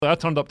I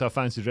turned up to a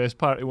fancy dress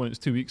party once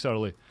 2 weeks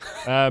early.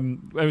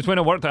 It was when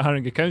I worked at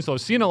Haringey Council. I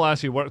was seeing a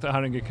lassie who worked at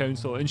Haringey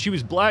Council, and she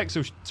was black,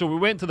 so we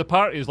went to the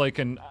party as like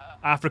an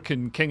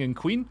African king and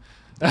queen.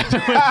 But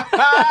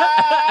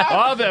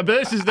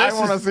this is I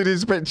want to see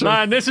these pictures.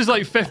 Man, this is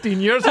like 15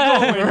 years ago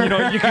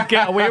when you could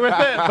get away with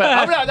it. But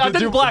I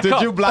didn't black up.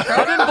 Did you black up?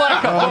 I didn't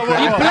black up.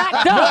 Okay. You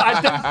blacked up. No,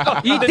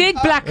 I didn't. You did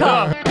black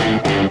up.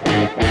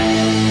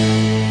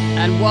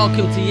 And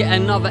welcome to yet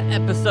another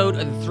episode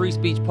of the Three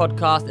Speech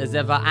Podcast. As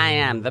ever, I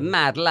am the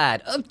mad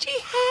lad of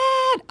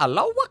Jihad.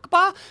 Allahu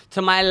Akbar.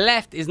 To my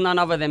left is none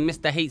other than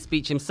Mr. Hate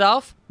Speech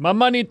himself. My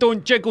money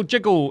don't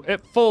jiggle,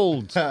 it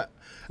folds.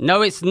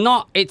 No, it's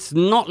not. It's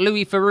not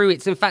Louis Theroux.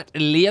 It's in fact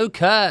Leo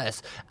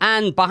Curse.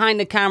 And behind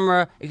the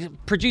camera,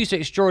 producer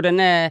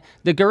extraordinaire,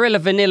 the Gorilla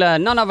Vanilla,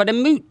 none other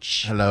than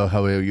Mooch. Hello,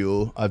 how are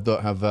you? I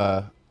don't have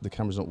the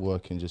camera's not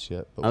working just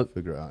yet, but we'll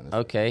figure it out in a second.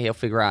 Okay, he'll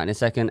figure it out in a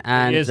second.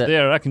 And He is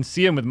there. I can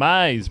see him with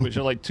my eyes, which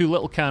are like two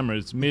little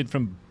cameras made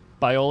from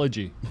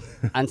biology.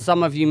 and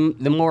some of you,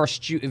 the more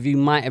astute of you,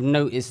 might have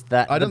noticed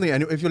that. I don't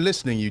think if you're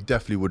listening, you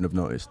definitely wouldn't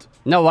have noticed.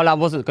 No, well, I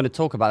wasn't going to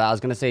talk about that. I was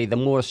going to say the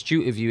more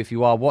astute of you, if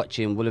you are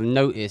watching, will have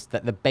noticed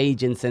that the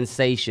Bajan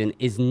sensation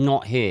is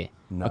not here.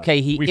 No. Okay,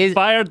 We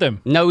fired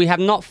him. No, we have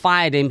not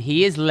fired him.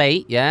 He is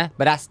late, yeah,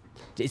 but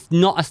it's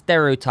not a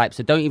stereotype,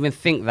 so don't even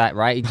think that,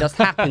 right? He just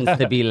happens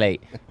to be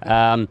late.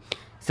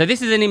 So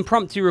this is an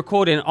impromptu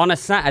recording on a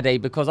Saturday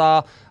because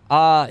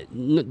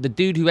the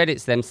dude who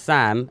edits them,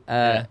 Sam,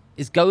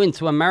 is going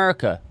to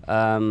America.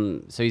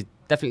 So he's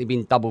definitely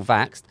been double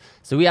vaxxed.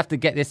 So we have to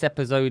get this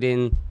episode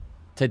in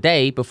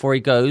today before he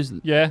goes.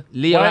 Yeah.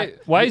 Leo,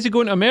 Why is he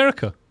going to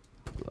America?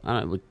 I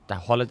don't know, the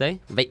holiday?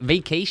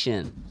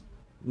 Vacation.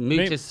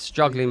 Mooch is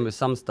struggling with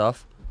some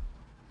stuff.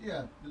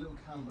 Yeah, the little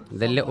camera.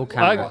 The little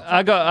camera.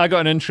 I got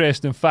an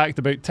interesting fact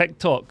about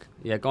TikTok.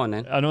 Yeah, go on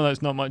then. I know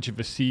that's not much of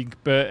a sieg,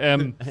 but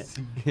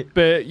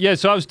yeah.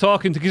 So I was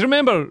talking to, because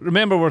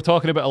remember we were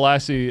talking about a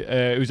lassie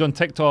who was on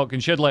TikTok,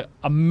 and she had like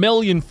 1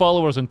 million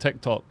followers on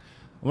TikTok.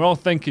 And we're all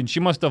thinking she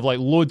must have like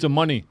loads of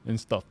money and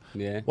stuff.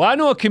 Yeah. Well, I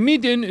know a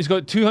comedian who's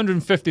got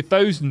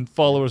 250,000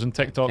 followers on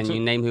TikTok. Can you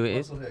name who it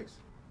is?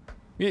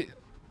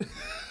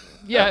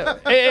 Yeah,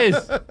 it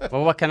is.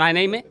 Well, what can I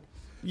name it?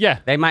 Yeah.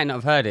 They might not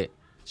have heard it.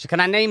 So can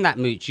I name that,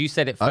 Mooch? You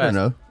said it first. I don't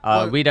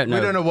know. We don't know.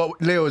 We don't know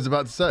what Leo was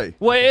about to say.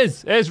 Well,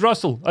 it is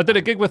Russell. I did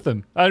a gig with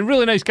him. A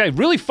really nice guy,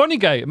 really funny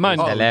guy, man.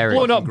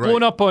 Hilarious.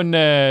 Blown up on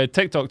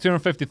TikTok,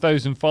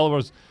 250,000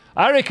 followers.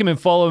 I recommend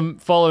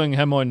following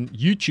him on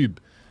YouTube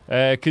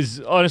because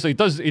honestly,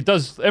 he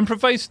does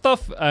improvise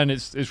stuff and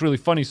it's really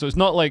funny. So it's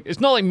not like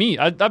me.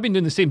 I've been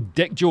doing the same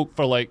dick joke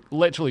for like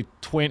literally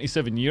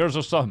 27 years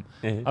or something.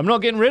 I'm not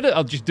getting rid of it.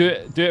 I'll just do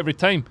it every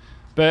time.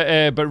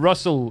 But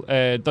Russell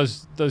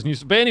does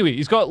news. But anyway,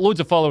 he's got loads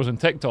of followers on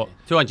TikTok.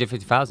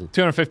 250,000.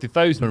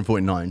 250,000.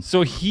 149.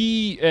 So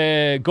he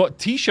got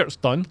T-shirts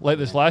done, like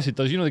this lassie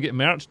does. You know, they get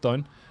merch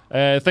done,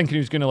 thinking he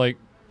was going to like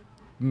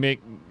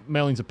make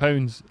millions of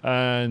pounds.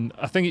 And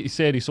I think he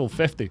said he sold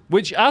 50,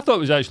 which I thought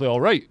was actually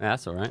all right. Yeah,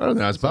 that's all right. I don't think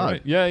that's bad.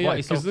 Right. Yeah, What,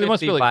 he sold because they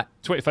must be 50 like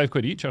 25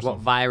 quid each or What,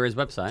 something. via his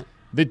website?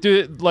 They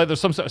do it like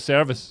there's some sort of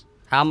service.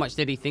 How much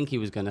did he think he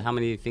was going to? How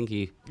many did he think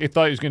he... He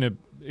thought he was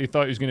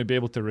going to be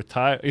able to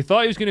retire. He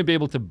thought he was going to be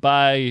able to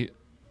buy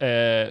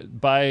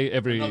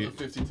every... Another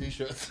 50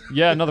 t-shirts.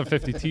 Yeah, another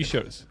 50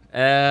 T-shirts.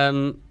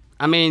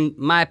 I mean,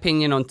 my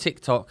opinion on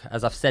TikTok,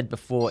 as I've said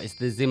before, is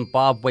the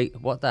Zimbabwe...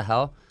 What the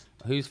hell?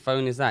 Whose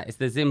phone is that? It's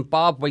the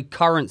Zimbabwe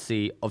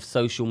currency of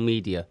social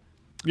media.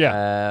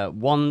 Yeah.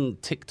 One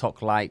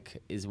TikTok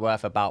like is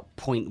worth about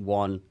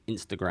 0.1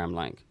 Instagram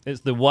like.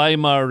 It's the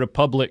Weimar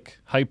Republic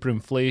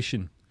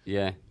hyperinflation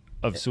Yeah.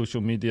 of social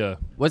media.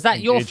 Was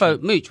that your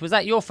engagement. phone, Mooch? Was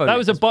that your phone? That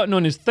was a button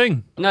on his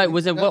thing. No, it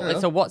was a... No.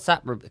 It's a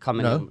WhatsApp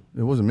coming No,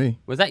 in. it wasn't me.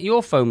 Was that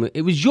your phone?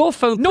 It was your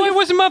phone. No, it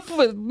wasn't my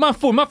phone.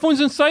 My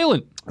phone's on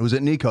silent. Was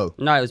it Nico?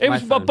 No, it was It my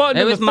was a phone. button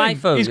It on was the my thing.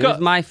 phone. He's It got-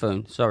 was my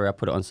phone. Sorry, I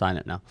put it on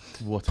silent now.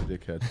 What a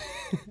dickhead.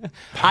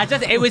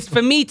 It was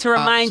for me to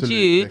remind Absolute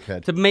you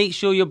dickhead. to make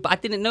sure I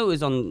didn't know it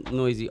was on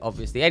noisy,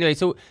 obviously. Anyway,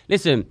 so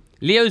listen,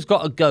 Leo's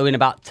got to go in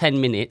about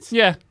 10 minutes.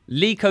 Yeah.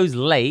 Lico's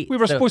late. We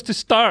were so- supposed to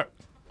start.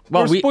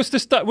 Well, We're supposed to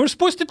start. We're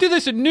supposed to do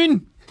this at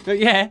noon.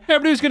 Yeah.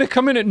 Everybody was going to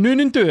come in at noon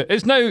and do it.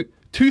 It's now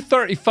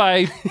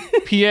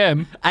 2:35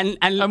 p.m.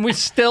 And we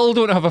still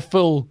don't have a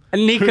full.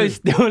 Nico's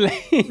still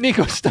late.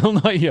 Nico's still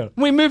not here.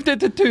 We moved it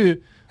to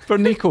 2 for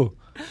Nico.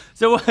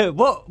 So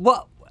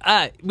what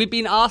we've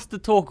been asked to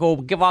talk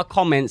or give our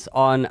comments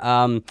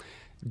on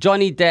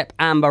Johnny Depp,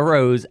 Amber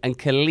Rose, and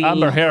Colleen.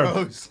 Amber Heard.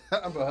 Rose.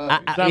 Amber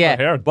Heard. Amber Yeah,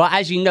 Heard. well,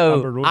 as you Amber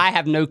know, Rose. I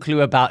have no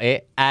clue about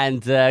it.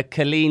 And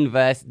Colleen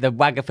versus the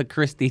Wagatha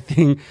Christie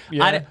thing.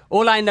 Yeah.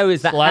 All I know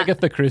is that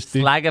Slagatha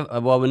Christie.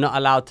 Well, we're not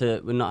allowed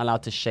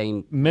to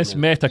shame. Miss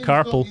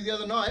Metacarpal. The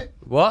other night.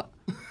 What?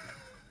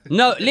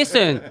 No,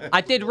 listen. I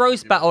did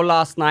roast battle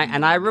last night,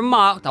 and I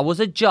remarked I was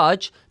a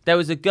judge. There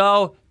was a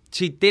girl.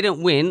 She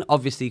didn't win,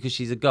 obviously, because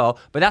she's a girl.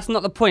 But that's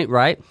not the point,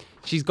 right?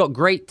 She's got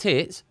great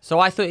tits,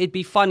 so I thought it'd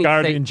be funny.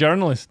 Guardian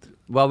journalist.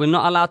 Well, we're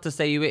not allowed to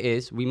say who it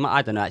is. We might.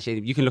 I don't know.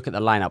 Actually, you can look at the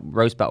lineup.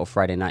 Roast battle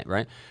Friday night,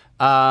 right?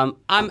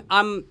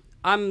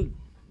 I'm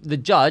the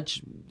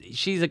judge.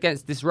 She's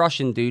against this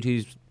Russian dude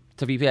who's,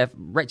 to be fair,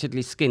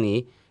 wretchedly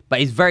skinny, but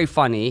he's very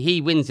funny.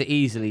 He wins it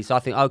easily. So I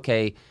think,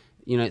 okay,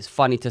 it's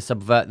funny to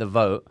subvert the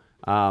vote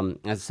and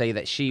say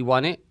that she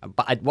won it.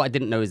 But what I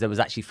didn't know is there was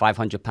actually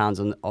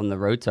 £500 on the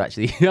road. So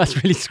actually, that's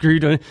really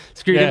screwed him.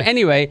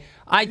 Anyway,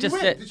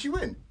 Did she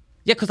win?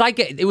 Yeah, because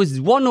it was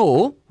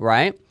 1-1,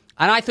 right?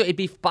 And I thought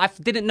but I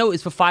didn't know it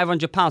was for £500.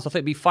 So I thought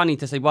it'd be funny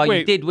to say, well, Wait,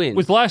 you did win.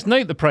 Was last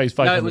night the prize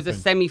 £500? No, it was a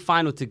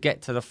semi-final to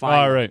get to the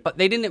final. Oh, right. But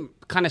they didn't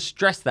kind of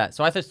stress that.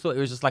 So I just thought it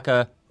was just like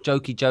a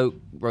jokey joke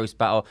roast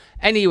battle.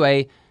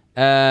 Anyway,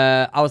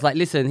 I was like,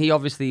 listen, he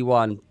obviously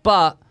won,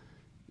 but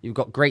you've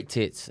got great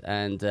tits.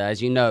 And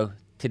as you know,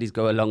 titties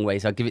go a long way,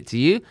 so I'll give it to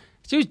you.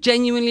 She was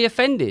genuinely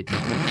offended.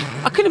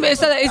 I couldn't believe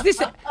that. Is this?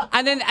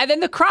 And then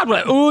the crowd were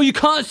like, "Oh, you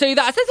can't say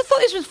that." I said, "I thought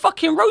this was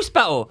fucking roast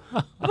battle."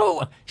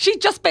 She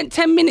just spent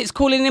 10 minutes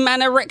calling him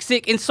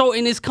anorexic,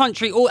 insulting his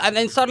country, and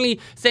then suddenly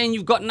saying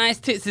you've got nice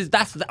tits.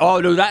 That's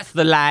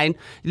the line.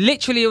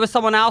 Literally, it was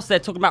someone else there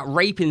talking about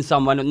raping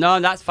someone. No,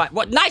 that's fine.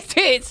 What nice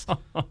tits?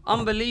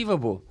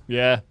 Unbelievable.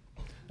 Yeah.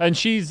 And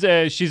she's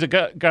a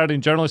Guardian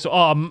journalist. So,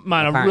 oh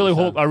man, I really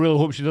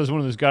hope she does one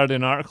of those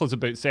Guardian articles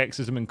about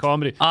sexism in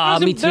comedy.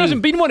 Me too. There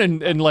hasn't been one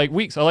in like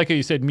weeks. I like how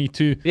you said me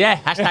too. Yeah,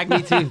 hashtag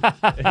me too.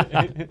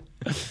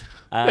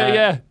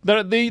 Yeah.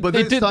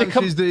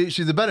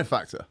 She's the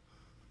benefactor.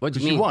 What do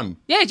you She mean? won.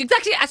 Yeah,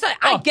 exactly.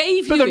 I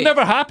gave you But they're it.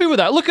 never happy with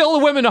that. Look at all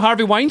the women at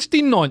Harvey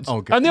Weinstein nonce.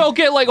 Okay. And they all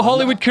get like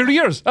Hollywood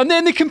careers. And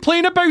then they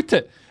complain about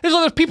it. It's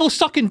like there's people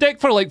sucking dick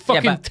for like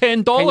fucking but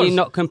 $10. Can you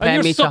not compare And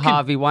you're me to sucking-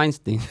 Harvey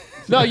Weinstein?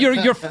 No,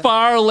 you're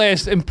far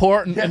less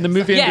important in the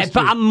movie Yeah, industry.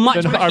 but I'm much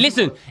than better. Harvey-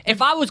 Listen,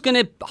 if I was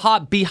going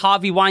to be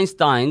Harvey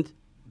Weinstein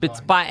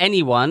by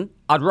anyone,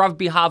 I'd rather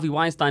be Harvey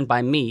Weinstein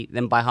by me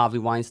than by Harvey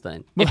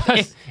Weinstein.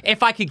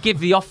 If I could give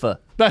the offer.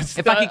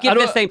 If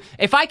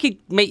I could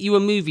make you a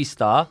movie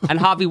star and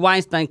Harvey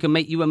Weinstein could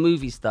make you a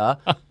movie star,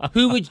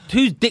 whose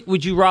dick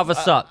would you rather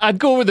suck? I'd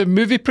go with a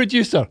movie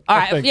producer. All I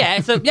right, think.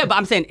 yeah, but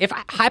I'm saying if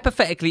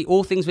hypothetically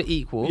all things were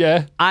equal,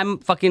 Yeah. I'm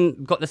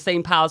fucking got the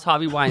same power as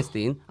Harvey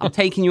Weinstein. I'm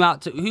taking you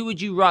out to who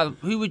would you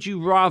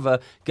rather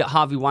get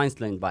Harvey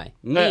Weinstein by?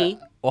 Me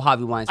or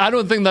Harvey Weinstein? I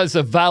don't think that's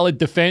a valid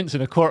defense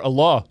in a court of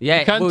law.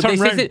 Yeah, you can't well,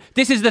 turn around.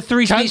 this is the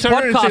Three Can't Speech turn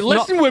around and podcast. say,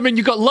 listen, women,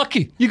 you got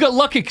lucky. You got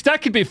lucky because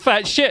that could be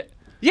fat shit.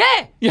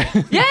 Yeah.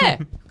 Yeah.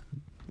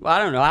 Well, I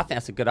don't know. I think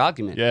that's a good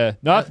argument. Yeah.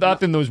 No, I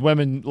think those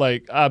women,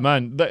 like,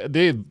 man,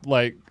 they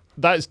like,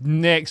 that's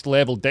next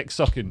level dick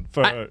sucking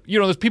for,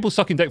 there's people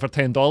sucking dick for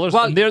 $10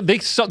 Well, and they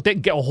suck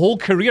dick, get a whole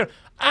career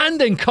and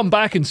then come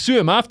back and sue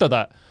him after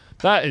that.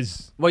 That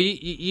is... Well,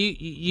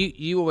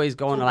 you always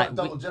go on like...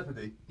 Double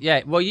jeopardy.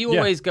 Yeah, well, you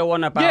always go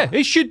on about... Yeah,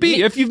 it should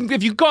be. If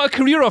you've got a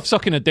career off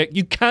sucking a dick,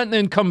 you can't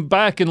then come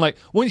back and like,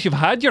 once you've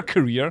had your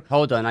career...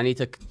 Hold on, I need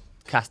to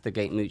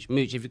castigate Mooch.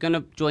 Mooch, if you're going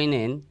to join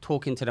in,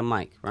 talk into the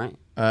mic, right?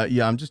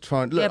 Yeah, I'm just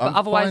trying. Look, Yeah, but I'm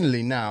otherwise-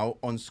 finally now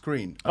on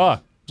screen. Oh,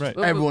 right.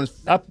 Everyone's.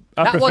 I That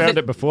preferred wasn't-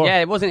 it before.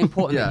 Yeah, it wasn't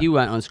important Yeah. that you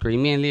weren't on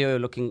screen. Me and Leo are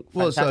looking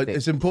Well, so fantastic.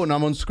 it's important.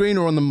 I'm on screen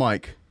or on the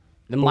mic.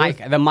 The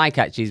mic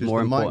actually is Just more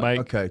the mic? important.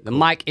 Okay. The Cool.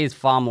 mic is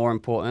far more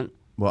important.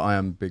 Well, I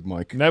am Big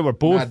Mike. Now we're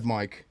both Mad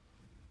Mike.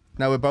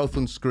 Now we're both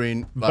on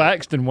screen. like,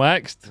 vaxxed and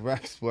waxed.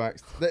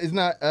 waxed. Isn't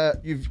that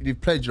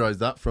you've plagiarized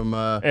that from?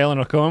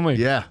 Eleanor Conway.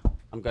 Yeah.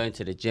 I'm going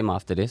to the gym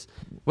after this.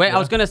 Wait, I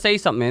was going to say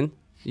something.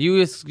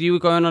 You were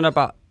going on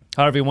about...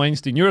 Harvey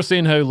Weinstein. You were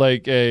saying how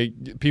like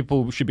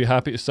people should be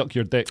happy to suck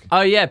your dick. Oh,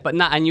 yeah, but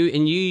not... And you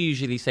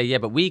usually say, yeah,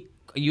 but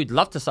you'd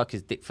love to suck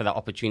his dick for that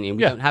opportunity, and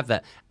we don't have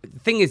that. The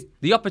thing is,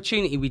 the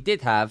opportunity we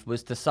did have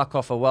was to suck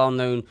off a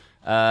well-known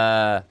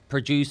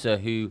producer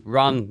who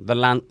run the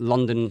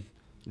London...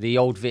 The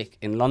Old Vic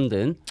in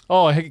London.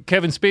 Oh,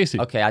 Kevin Spacey.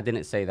 Okay, I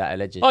didn't say that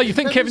allegedly. Oh, you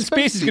think Kevin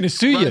Spacey's going to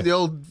sue ran you? The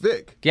Old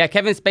Vic. Yeah,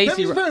 Kevin Spacey...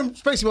 Kevin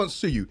Spacey wants to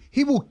sue you.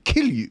 He will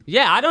kill you.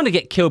 Yeah, I don't want to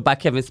get killed by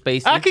Kevin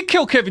Spacey. I could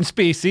kill Kevin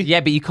Spacey. Yeah,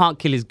 but you can't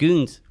kill his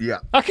goons. Yeah.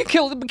 I could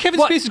kill... But Kevin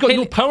Spacey's got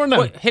no power now.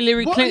 What,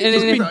 Hillary What? Clinton...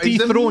 He's and- been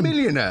He's a dethroned.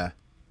 millionaire.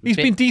 He's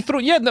been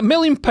dethroned. Yeah, £1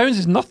 million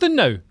is nothing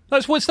now.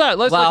 What's that?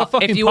 That's like a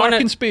fucking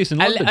parking space in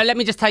London. Let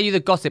me just tell you the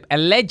gossip.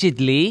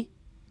 Allegedly,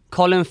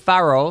 Colin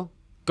Farrell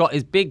got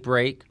his big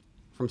break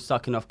from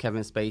sucking off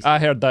Kevin Spacey. I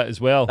heard that as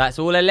well. That's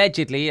all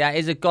allegedly. That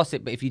is a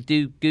gossip, but if you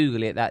do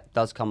Google it, that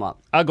does come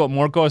up. I got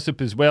more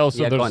gossip as well.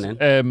 So Yeah, go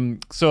on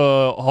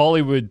so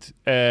Hollywood,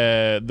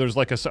 there's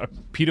like a sort of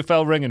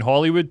paedophile ring in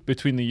Hollywood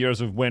between the years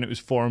of when it was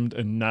formed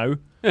and now.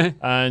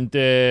 And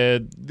I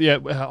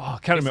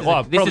can't remember. is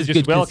Probably good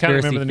just well, I can't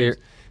conspiracy remember the names.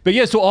 theory. But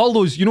yeah, so all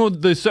those,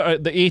 the sort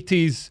of the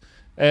 80s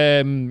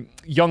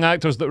young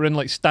actors that were in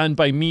like Stand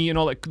By Me and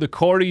all that, the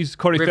Corey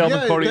Feldman,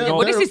 Yeah, Corey. yeah, and all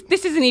Well, that.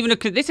 this isn't even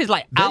this is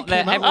like out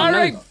there. came out Everyone All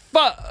knows. right,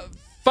 but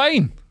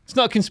fine. It's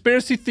not a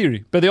conspiracy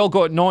theory, but they all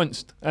got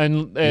nonced,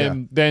 and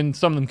then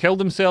some of them killed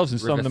themselves, and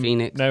some River of them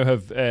Phoenix. now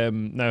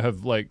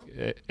have like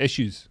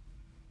issues.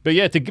 But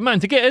yeah, to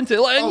get into it,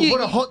 like, Oh, what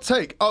a hot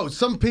take. Oh,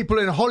 some people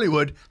in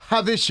Hollywood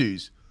have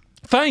issues.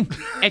 Fine.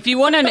 If you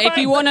wanna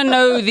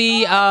know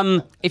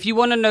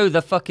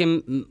the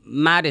fucking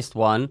maddest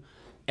one,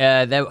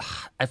 a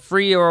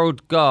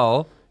 3-year-old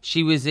girl.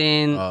 She was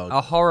in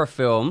a horror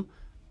film,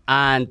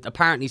 and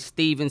apparently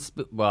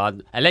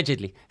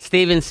allegedly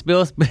Steven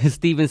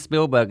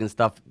Spielberg and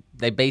stuff.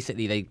 They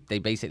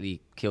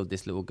basically killed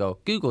this little girl.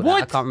 Google that.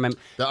 What? I can't remember.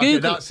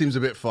 That seems a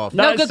bit far.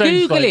 No, That go sounds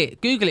Google like-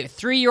 it. Google it.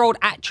 3-year-old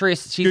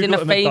actress. She's Google in a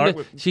it in the dark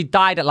famous. web. She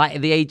died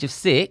at the age of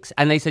 6,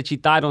 and they said she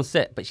died on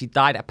set, but she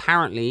died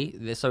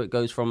apparently. So it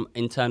goes from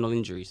internal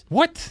injuries.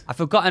 What? I've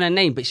forgotten her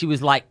name, but she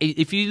was like,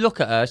 if you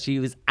look at her, she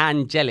was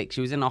angelic.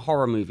 She was in a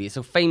horror movie. It's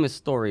a famous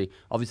story.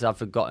 Obviously, I've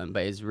forgotten,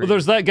 but it's really. Well,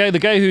 there's that guy, the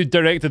guy who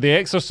directed The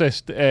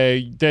Exorcist,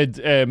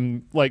 did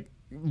like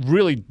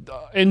really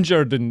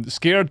injured and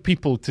scared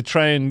people to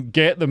try and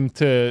get them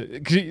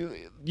to. Cause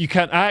you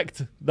can't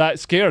act that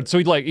scared, so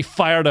he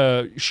fired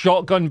a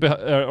shotgun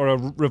or a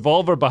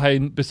revolver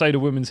beside a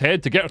woman's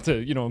head to get her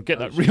to get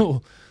that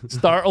real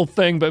startle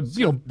thing. But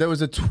There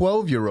was a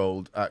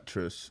 12-year-old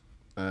actress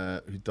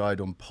who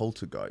died on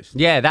Poltergeist.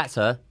 Yeah, that's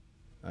her.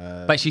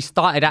 But she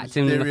started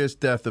acting. Mysterious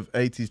death of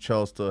 80s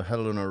child star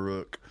Helena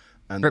Rook.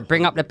 And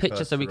Bring up the horrific picture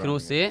curse so we can all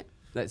surrounding see it.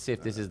 Let's see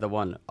if this is the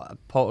one.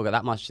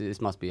 Poltergeist.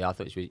 This must be. I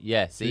thought she was.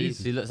 Yeah, see,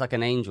 Jesus. she looks like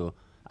an angel.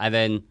 And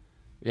then,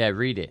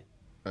 read it.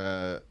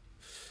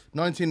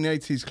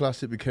 1980s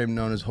classic became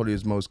known as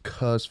Hollywood's most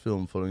cursed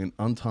film following an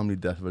untimely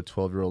death of a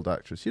 12-year-old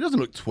actress. She doesn't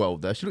look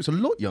 12 there. She looks a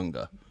lot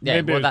younger. Yeah,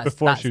 Maybe it was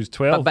before she was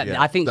 12. But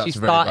Yeah, I think she that's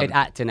very started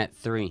valid. acting at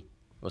 3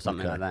 or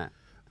something Okay. like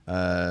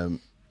that.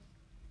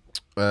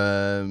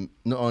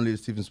 Not only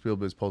is Steven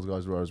Spielberg's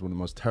Poltergeist regarded as one of the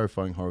most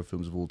terrifying horror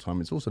films of all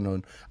time, it's also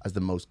known as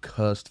the most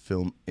cursed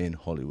film in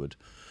Hollywood.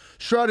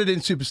 Shrouded in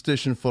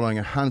superstition following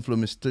a handful of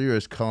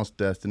mysterious cast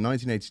deaths, the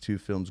 1982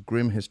 film's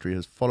grim history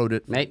has followed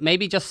it.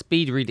 Maybe just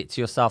speed read it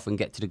to yourself and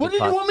get to the good What did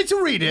part. you want me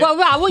to read it? Well,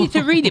 I want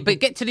you to read it, but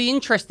get to the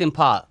interesting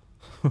part.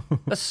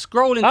 Let's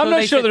scroll until I'm not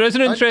they sure say- there is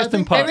an I interesting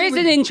think part. There is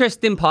an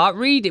interesting part.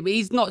 Read it, but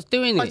he's not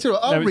doing I it. tell you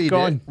what, I'll No, it's read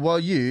gone. it while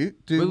you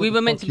do. We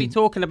were meant to be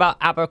talking about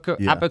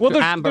Yeah. Well,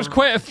 there's Amber.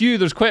 quite a few.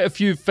 There's quite a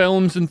few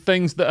films and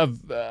things that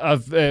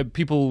have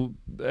people.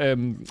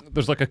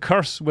 There's like a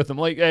curse with them,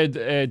 like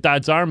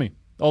Dad's Army.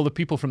 All the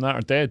people from that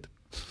are dead.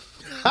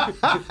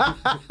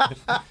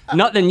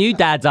 Not the new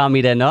Dad's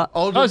Army, they're not.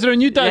 Oh, is there a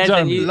new Dad's Yeah, the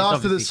Army? new- Last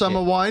of the obviously Summer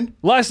shit. Wine,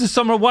 Last is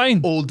Summer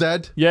Wine. all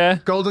dead. Yeah,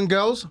 Golden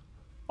Girls,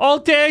 all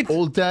dead.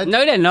 all dead.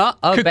 No, they're not.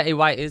 Oh, Co- Betty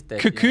White is dead.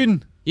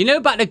 Cocoon, You know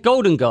about the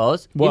Golden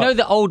Girls? What? You know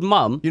the old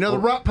mum? You know the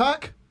Rat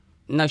Pack,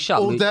 No, shut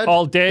up. all dead.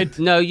 all dead.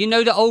 No, you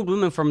know the old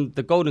woman from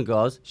the Golden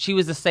Girls? She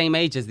was the same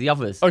age as the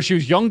others. Oh, she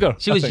was younger.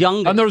 She I was think.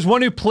 younger. And there was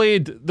one who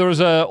played. There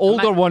was a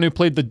older Ima- one who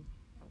played the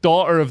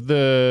daughter of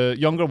the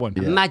younger one.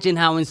 Imagine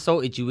how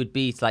insulted you would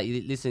be. It's like,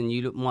 listen,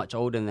 you look much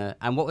older than her.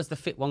 And what was the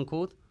fit one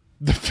called?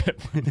 The fit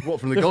one. What,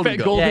 from the The Golden fit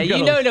Girls? Golden Yeah,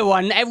 you Girls. know the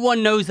one.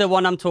 Everyone knows the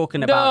one I'm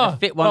talking about. No. The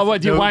fit one. Oh,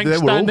 what do you wank They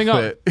were all standing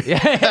up?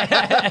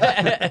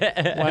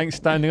 fit. Wank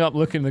standing up,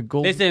 looking at the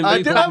gold. Listen, I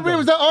we- did not agree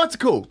with that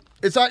article.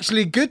 It's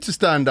actually good to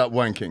stand up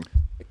wanking.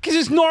 Because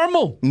it's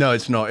normal. No,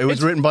 it's not. It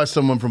was written by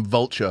someone from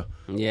Vulture.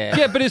 Yeah.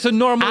 Yeah, but it's a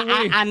normal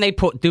way. And they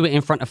do it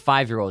in front of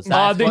 5-year-olds.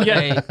 Ah, That's then what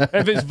yeah, they-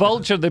 if it's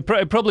vulture,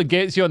 it probably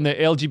gets you on the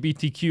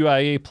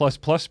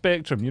LGBTQIA++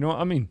 spectrum. You know what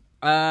I mean?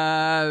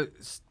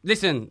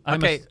 Listen,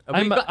 okay.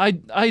 I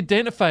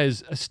identify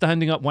as a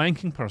standing up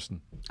wanking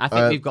person. I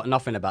think we've got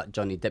nothing about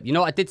Johnny Depp. You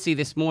know what I did see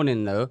this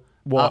morning though?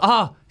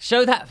 What?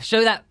 Show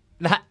that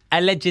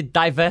alleged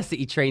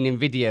diversity training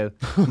video.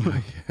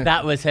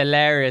 That was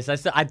hilarious. I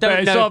But don't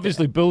it's know.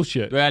 obviously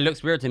bullshit. Well, it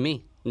looks weird to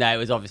me. No, it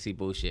was obviously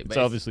bullshit. But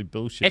It's obviously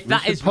bullshit. if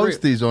that We is should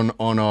post real- these on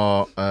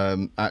our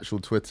actual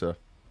Twitter.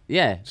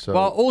 yeah. So-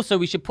 Well, also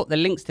we should put the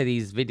links to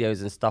these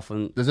videos and stuff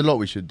on. There's a lot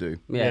we should do.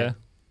 Yeah. Yeah.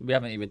 We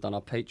haven't even done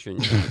our Patreon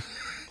yet.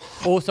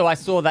 Also, I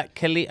saw that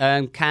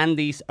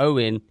Candice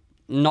Owen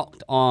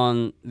knocked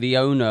on the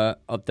owner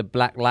of the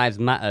Black Lives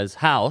Matter's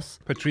house,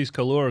 Patrice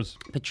Calours.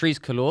 Patrice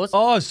Calours.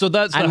 Oh, so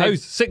that's the And house,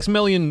 $6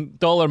 million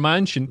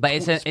mansion. But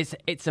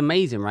it's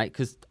amazing, right?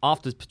 Because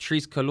after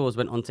Patrice Calours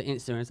went onto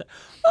Instagram and said,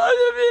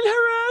 "I've been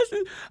harassed.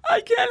 And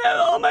I can't have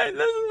all my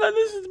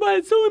this is why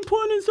it's so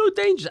important and so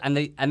dangerous."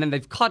 And then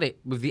they've cut it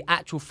with the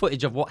actual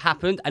footage of what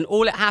happened, and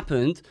all it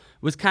happened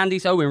was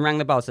Candice Owen rang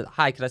the bell, said,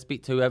 "Hi, could I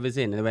speak to whoever's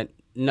in?" And they went,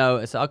 "No."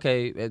 It's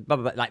okay, blah, blah,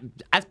 blah. Like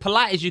as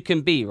polite as you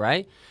can be,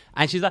 right?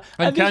 And she's like,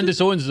 and this is-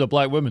 Candace Owens is a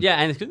black woman. yeah,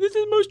 and this is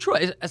the most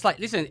it's like,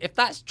 listen, if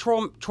that's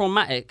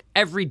traumatic,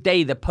 every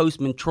day the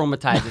postman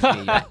traumatizes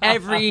me. Like,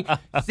 every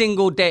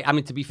single day. I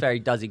mean, to be fair, he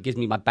does. He gives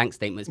me my bank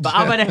statements. But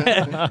I'm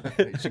gonna,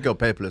 You should go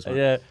paperless, man.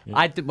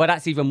 yeah, well,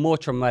 that's even more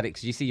traumatic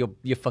because you see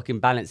your fucking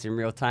balance in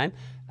real time.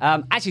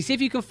 Actually, see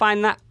if you can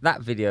find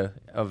that video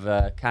of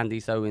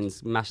Candice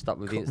Owens mashed up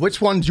with the. Which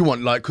one do you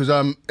want? Like, because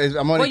I'm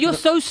on. Well, you're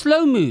so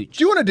slow, Mooch.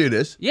 Do you want to do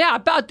this? Yeah, I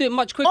better do it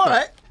much quicker. All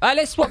right.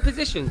 Let's swap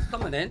positions.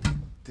 Come on, then.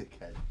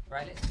 Dickhead.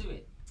 Right, let's do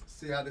it.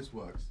 See how this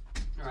works.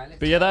 All right, let's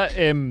But yeah,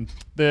 that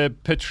the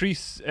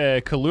Patrice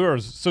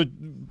Calours. So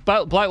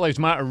Black Lives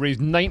Matter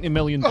raised $90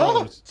 million.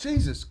 Oh,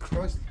 Jesus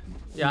Christ.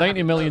 Yeah,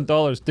 $90 million.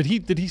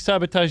 Did he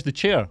sabotage the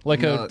chair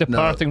like a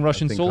departing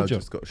Russian I think soldier? I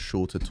just got a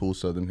shorter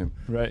torso than him.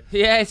 Right.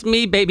 Yeah, it's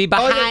me, baby.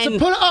 Oh, yeah, Behind. so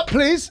pull it up,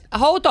 please.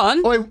 Hold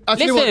on. Oh, wait,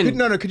 actually,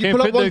 Listen. could you Can pull you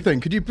up put one the- thing?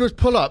 Could you just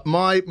pull up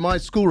my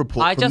school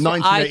report I from just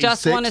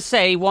 1986? want to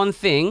say one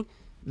thing.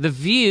 The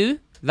view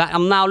that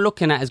I'm now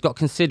looking at has got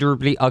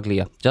considerably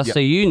uglier. Just so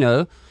you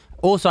know.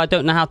 Also, I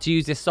don't know how to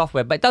use this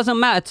software, but it doesn't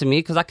matter to me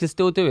because I can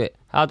still do it.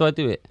 How do I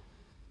do it?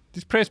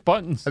 Just press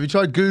buttons. Have you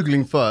tried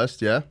Googling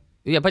first, yeah?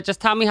 Yeah, but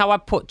just tell me how I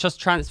just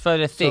transfer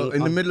the thing. So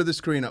in the middle of the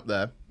screen up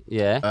there,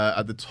 Yeah.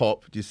 at the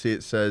top, do you see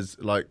it says,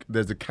 like,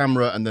 there's a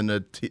camera and then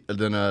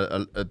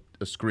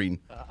a screen?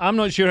 I'm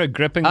not sure how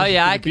gripping Oh, this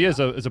yeah, is going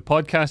to be as a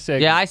podcast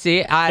segment. Yeah, I see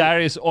it.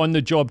 Darius on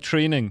the job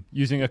training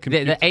using a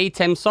computer. The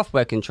ATEM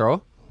software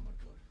control.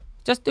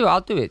 Just do it.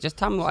 I'll do it. Just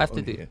tell me what I have to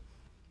On do. here.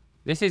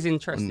 This is On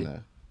interesting.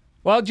 there.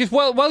 Well, just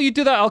while you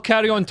do that, I'll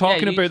carry on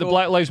talking you about the talk.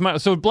 Black Lives Matter.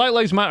 So Black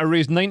Lives Matter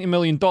raised $90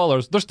 million.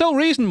 They're still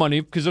raising money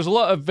because there's a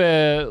lot of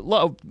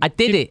I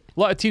did it. a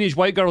lot of teenage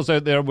white girls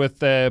out there with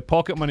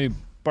pocket money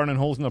burning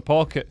holes in their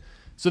pocket.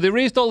 So they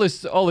raised all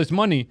this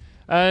money,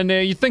 and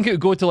you'd think it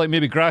would go to like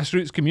maybe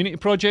grassroots community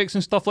projects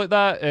and stuff like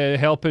that,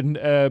 helping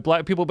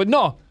black people. But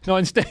no.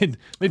 Instead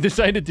they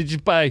decided to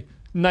just buy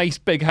nice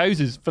big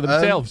houses for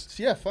themselves.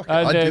 Yeah, fuck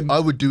it. And, I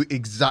would do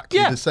exactly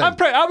Yeah, the same.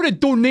 I would have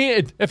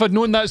donated if I'd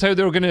known that's how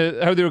they were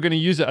gonna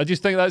use it. I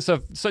just think that's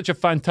such a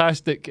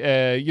fantastic,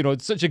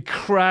 such a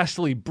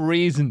crassly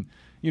brazen,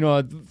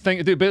 thing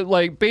to do. But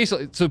like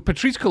basically, so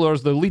Patrisse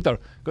Cullors, the leader,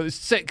 got this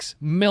 $6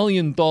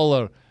 million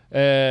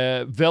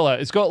villa.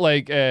 It's got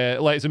like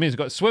it's amazing. It's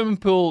got a swimming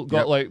pool,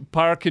 got like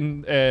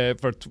parking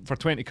for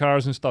 20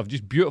 cars and stuff.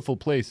 Just beautiful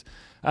place.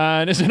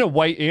 And it's in a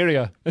white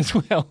area as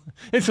well.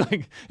 It's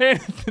like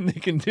anything they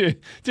can do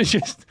to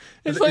just.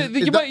 It's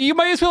like you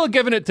might as well have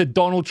given it to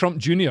Donald Trump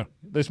Jr.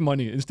 this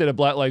money instead of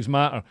Black Lives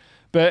Matter.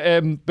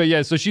 But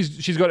yeah, so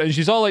she's got it, and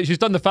she's all like, she's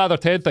done the Father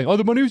Ted thing. Oh,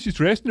 the money was just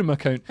resting in my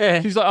account.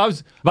 She's like,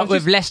 But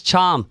with less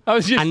charm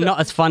and not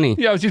as funny.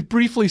 Yeah, I was just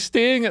briefly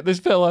staying at this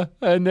villa,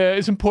 and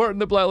it's important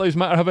that Black Lives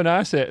Matter have an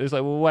asset. It's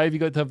like, well, why have you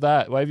got to have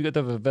that? Why have you got to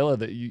have a villa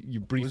that you It's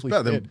briefly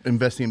better stayed? than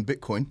investing in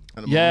Bitcoin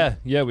at the Yeah,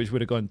 moment, which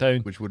would have gone down.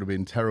 which would have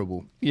been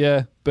terrible.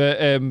 Yeah, but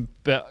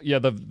yeah,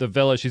 the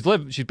villa she's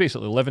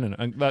basically living in it,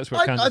 and that's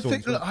where I Candace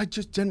think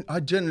owns. I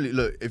generally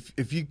look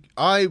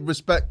I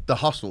respect the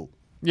hustle.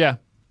 Yeah,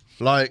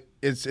 Like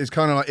it's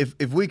kind of like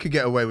if we could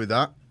get away with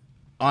that,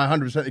 I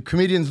 100%.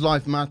 Comedians'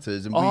 life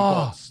matters, and we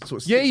got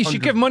sort of yeah, you should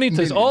 600 give money to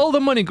this. million. All the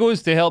money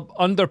goes to help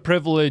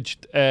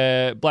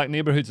underprivileged black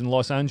neighborhoods in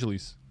Los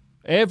Angeles.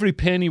 Every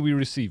penny we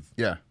receive.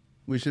 Yeah,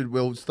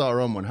 we'll start our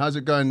own one. How's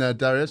it going there,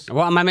 Darius?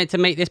 What am I meant to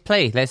make this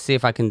play? Let's see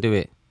if I can do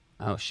it.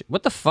 Oh shit!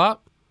 What the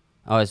fuck?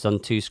 Oh, it's on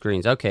 2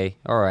 screens. Okay,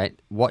 all right.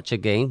 Watch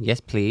again. Yes,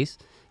 please.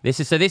 This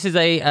is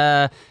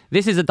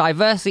a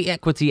diversity,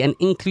 equity, and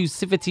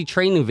inclusivity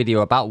training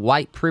video about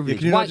white Yeah, privilege.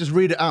 can you not just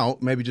read it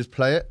out? Maybe just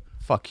play it.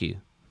 Fuck you.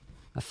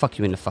 I fuck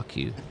you in the fuck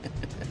you.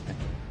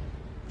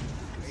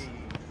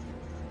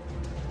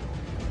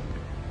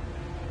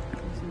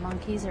 Those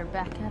monkeys are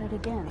back at it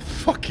again.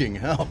 Fucking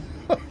hell.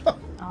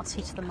 I'll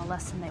teach them a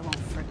lesson they won't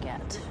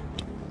forget.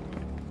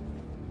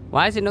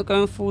 Why is it not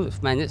going forward,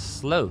 man? It's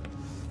slow.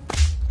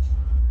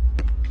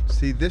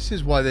 See, this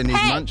is why they need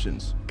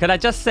mansions. Can I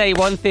just say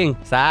one thing,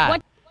 sir?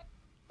 What?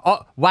 Oh,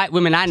 white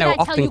women I know Did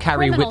I tell often you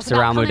carry criminals whips about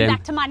around with coming them.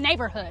 back to my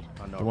neighborhood.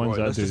 I know, The ones Roy,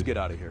 that let's do. just get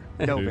out of here.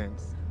 No, Dude.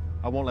 Vince.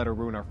 I won't let her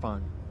ruin our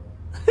fun.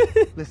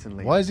 Listen,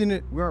 Lee. Why isn't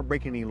it? We aren't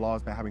breaking any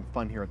laws by having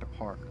fun here at the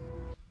park.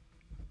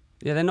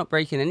 Yeah, they're not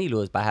breaking any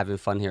laws by having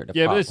fun here at the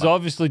Yeah, park. but this is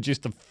obviously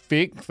just a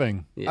fake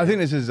thing. Yeah. I think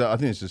this is. I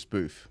think it's a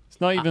spoof.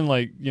 It's not even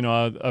like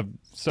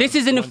This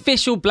is an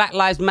official Black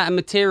Lives Matter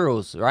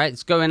materials, right?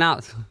 It's going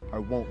out. I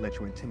won't let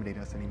you intimidate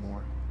us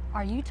anymore.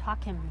 Are you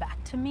talking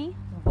back to me,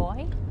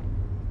 boy?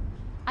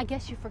 I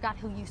guess you forgot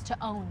who used to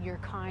own your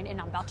kind, and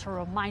I'm about to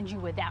remind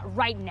you of that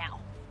right now.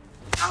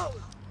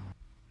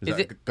 Is Is that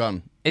it- a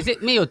gun? Is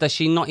it me or does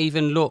she not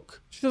even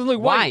look She doesn't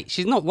look white? white.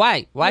 She's not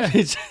white. White.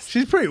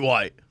 She's pretty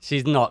white.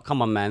 She's not.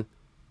 Come on, man.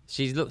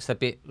 She looks a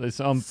bit It's,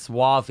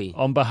 suave.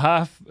 on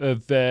behalf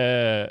of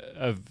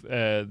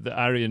the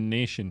Aryan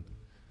nation,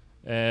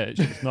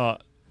 she's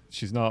not.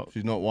 She's not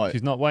white.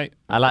 She's not white.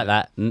 I like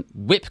that.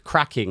 Whip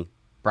cracking.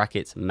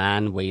 Brackets.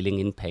 Man wailing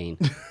in pain.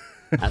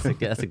 That's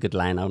a good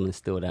line. I'm gonna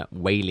steal that.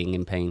 Wailing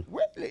in pain.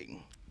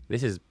 Whittling.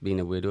 This has been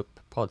a weird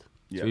pod.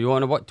 Yeah. Do we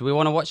want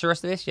to watch the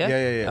rest of this? Yeah.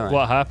 Yeah. All right.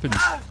 What happened?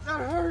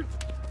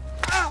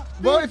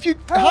 Well,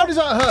 how does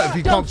that hurt if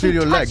you can't feel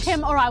your touch legs?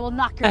 him or I will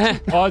knock your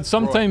teeth. Oh,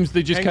 sometimes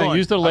they just Hang can't on.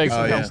 use their legs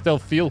Oh, and yeah. still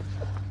feel.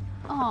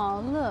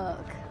 Oh,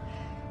 look.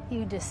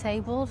 You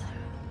disabled,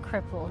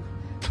 crippled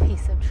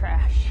piece of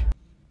trash.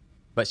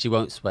 But she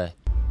won't swear.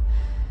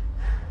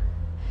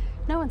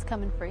 No one's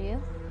coming for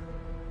you.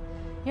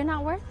 You're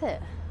not worth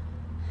it.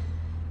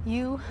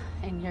 You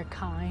and your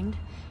kind,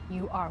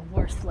 you are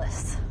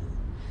worthless.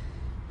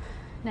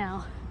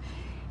 Now,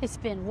 it's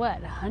been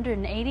what,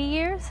 180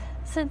 years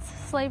since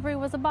slavery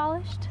was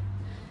abolished?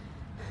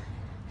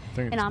 I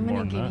think And it's I'm more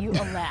gonna than give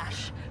that. you a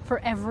lash for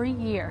every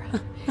year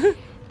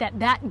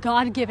that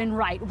God-given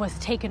right was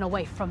taken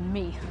away from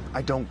me.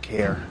 I don't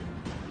care.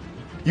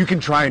 You can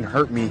try and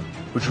hurt me,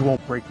 but you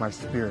won't break my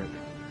spirit.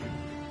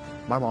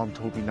 My mom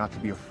told me not to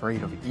be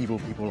afraid of evil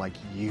people like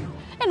you.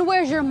 And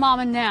where's your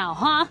mama now,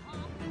 huh?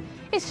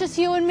 It's just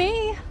you and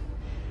me.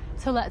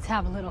 So let's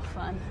have a little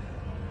fun.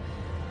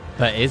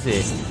 But is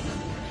it?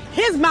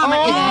 His mama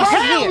is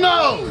right here.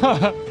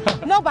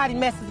 No! Nobody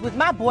messes with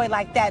my boy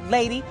like that,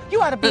 lady.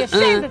 You ought to be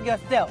ashamed of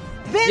yourself.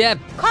 Then Yeah,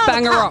 call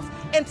bang the her cops up.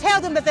 and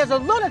tell them that there's a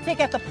lunatic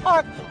at the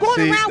park going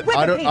See, around with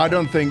people.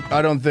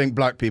 I don't think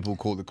black people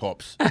call the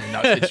cops in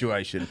that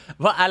situation.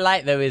 What I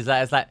like though is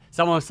that it's like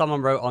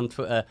someone wrote on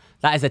Twitter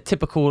that is a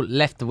typical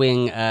left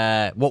wing.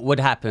 What would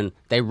happen?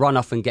 They run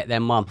off and get their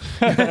mum.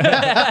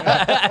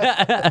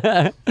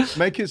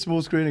 Make it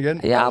small screen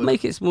again. Yeah, I'll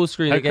make it small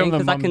screen How again come the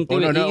because I mum- can do Oh,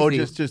 no, it no, or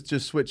easy.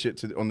 just switch it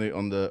to on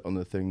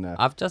the thing there.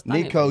 I've just done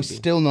it, Nico's baby.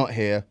 still not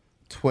here.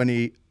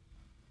 20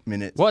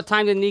 minutes. What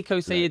time did Nico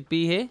say he'd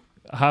be here?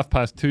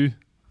 2:30,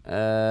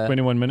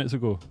 21 minutes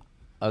ago.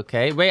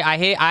 Okay, wait.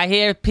 I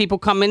hear people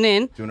coming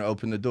in. Do you want to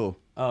open the door?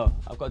 Oh,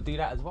 I've got to do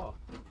that as well.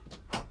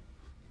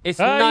 It's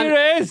Ah, none. here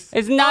it is.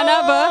 It's none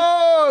other.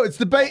 Oh, it's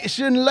the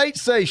Beijing late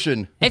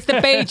station. It's the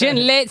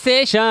Beijing late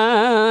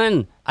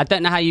session. I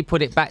don't know how you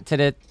put it back to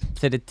the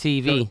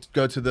TV.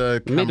 Go to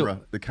the camera. Middle.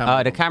 The camera.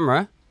 Oh, the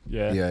camera.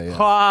 Yeah. Yeah.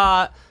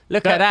 Ah,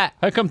 look at that.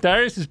 How come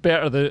Darius is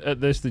better at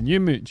this than you,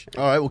 Mooch?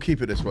 All right, we'll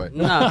keep it this way.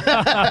 No.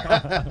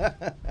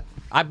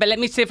 Let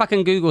me see if I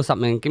can Google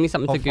something. Give me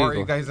something How to far are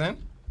Google. you guys in?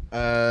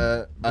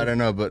 I don't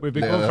know, but We've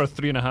been going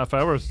for 3.5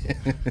 hours.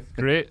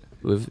 Great.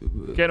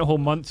 Getting a whole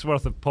month's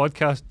worth of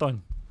podcast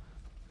done.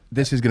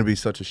 this is going to be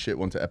such a shit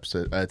one to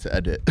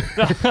edit.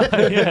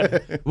 Yeah.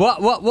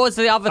 What was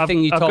the other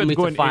thing you I've told got me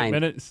go to in 8 find?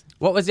 minutes.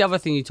 What was the other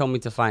thing you told me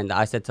to find that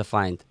I said to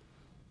find?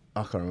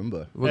 I can't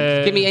remember.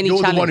 Well, give me any You're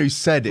challenge. the one who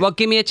said it. Well,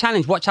 give me a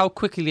challenge. Watch how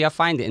quickly I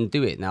find it and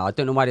do it now. I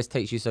don't know why this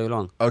takes you so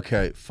long.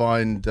 Okay,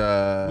 find.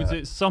 Was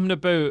it something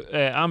about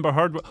Amber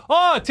Heard?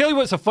 Oh, I tell you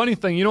what's a funny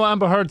thing. You know,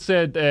 Amber Heard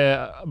said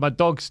my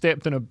dog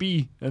stepped on a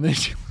bee, and then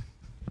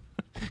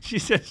she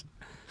says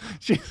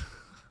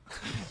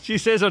she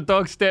says her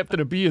dog stepped on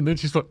a bee, and then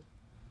she's like,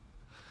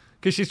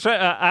 because she's trying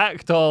to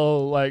act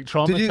all like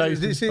traumatized. Did you and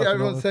see stuff and all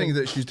everyone the saying things.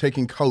 that she's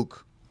taking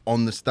coke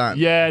on the stand?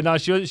 Yeah, no,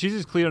 she's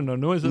just clearing her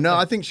nose. No,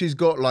 I think she's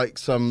got like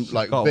some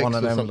like got Vicks one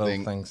of or them something.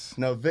 little things.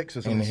 No, Vicks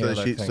or something. So Inhaler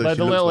she, thing. so like she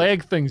the looks little like,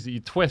 egg things that you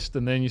twist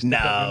and then you stick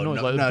up your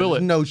nose like a bullet.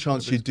 there's no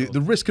chance she'd do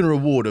the risk and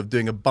reward of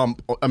doing a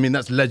bump. I mean,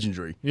 that's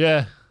legendary.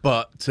 Yeah.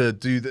 But to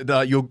do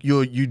that,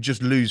 you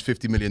just lose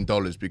 $50 million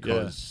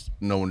because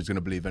no one is going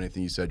to believe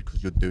anything you said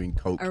because you're doing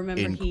coke I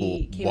remember in he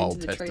court came while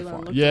into the trailer and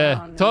testifying. looked Yeah,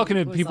 around and talking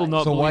to was people like,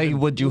 not So why believing.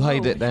 would you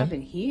hide it "What then?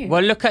 happened here?"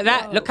 Well, look at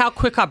that. Whoa. Look how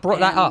quick I brought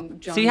that up.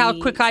 And See how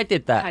Johnny quick I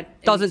did that?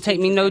 had Doesn't take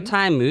me issues no with him.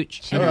 time,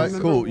 Mooch. All right,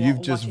 remember cool. wa- You've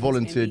watching just his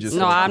volunteered interviews.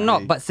 yourself. No, I'm to not.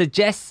 be- But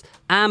suggests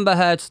Amber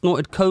Heard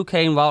snorted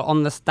cocaine while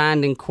on the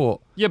stand in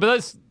court. Yeah, but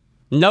that's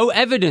No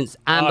evidence,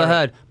 Amber All right.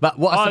 Heard. But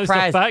what Oh, a it's a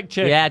surprise. fact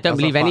check. Yeah, I don't That's a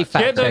believe any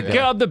fact fact get, check.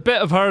 get up the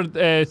bit of her talking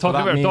that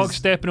about her dog means-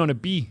 stepping on a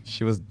bee.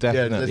 She was Yeah,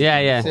 definitely. let's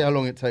Yeah. See how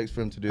long it takes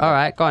for him to do that. All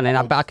right, go on then.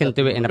 I bet I can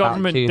do it in about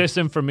Government 2.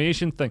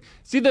 disinformation thing.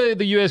 See,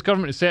 the US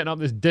government is setting up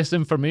this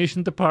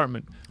disinformation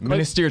department. Like,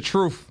 Ministry of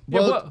Truth. yeah,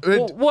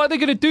 Well, what are they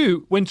going to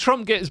do when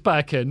Trump gets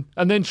back in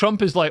and then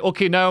Trump is like,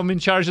 okay, now I'm in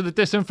charge of the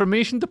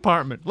disinformation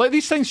department? Like,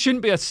 these things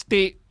shouldn't be a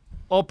state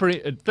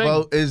operated thing.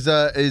 Well, is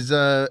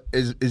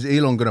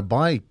Elon going to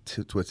buy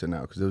Twitter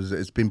now? Because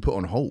it's been put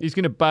on hold. He's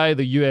going to buy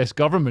the US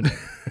government,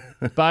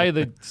 buy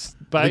the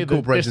Big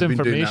corporations have been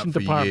doing disinformation that for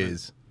department.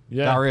 years.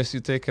 Yeah. Darius,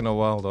 you're taking a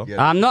while though.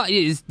 Yeah. I'm not.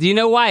 Do you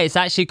know why? It's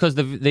actually because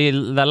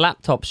the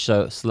laptop's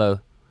slow.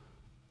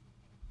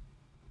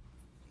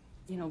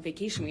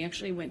 Vacation. We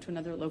actually went to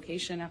another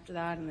location after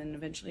that, and then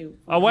eventually.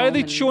 Why are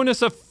they showing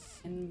us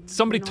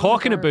somebody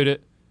talking about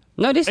it?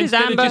 No, this is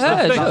Instead of Amber just a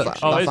Heard. thing. Look. That's,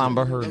 Oh, that's is it?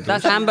 Amber Heard.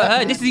 That's Amber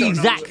Heard. This is the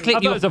exact I clip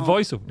thought you. it was a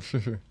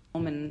voiceover.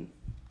 home, and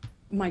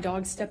my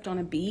dog stepped on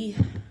a bee.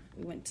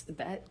 We went to the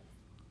vet,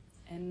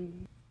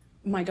 and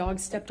my dog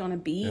stepped on a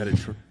bee. Had it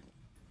tr-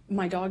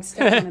 My dog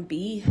stepped on a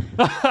bee.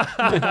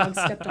 My dog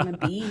stepped on a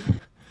bee.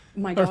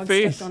 My Her dog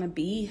face. stepped on a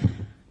bee.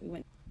 We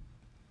went.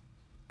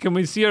 Can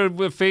we see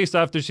her face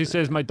after she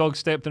says my dog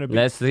stepped on a bee?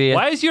 Let's see it.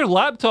 Why is your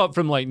laptop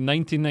from like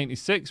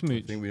 1996, I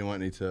Mooch? think we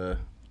might need to.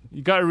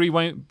 You got to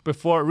rewind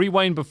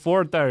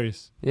before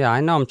Darius. Yeah,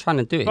 I know. I'm trying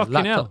to do it. Fucking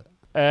Laptop.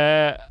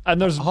 hell.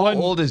 And there's How one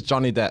old is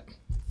Johnny Depp?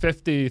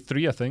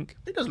 53, I think.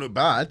 It doesn't look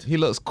bad. He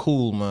looks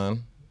cool,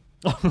 man.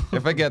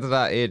 If I get to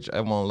that age, I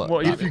won't look.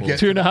 What, that you cool. get-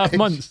 2.5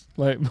 months?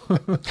 Like,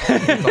 What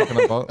are you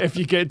talking about? if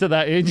you get to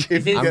that age,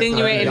 If you get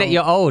Insinuating to that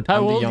you're old. how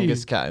I'm old the are you?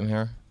 youngest cat in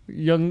here.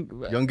 Young.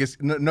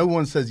 youngest, no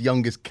one says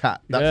youngest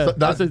cat. Yeah,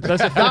 That's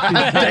that's a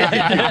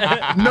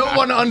 50. no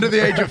one under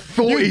the age of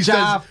 40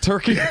 says.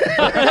 turkey.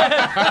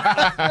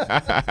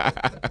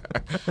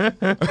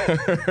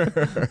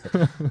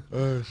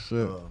 Oh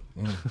shit.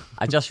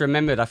 I just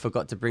remembered I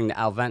forgot to bring the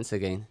Al Vance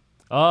again.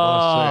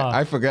 Ah,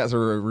 I forget to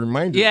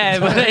remind you. Yeah,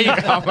 but there you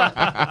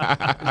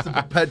go.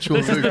 Perpetual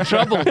this is the loop.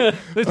 trouble.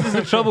 This is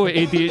the trouble with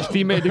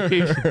ADHD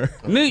medication.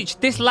 Mooch,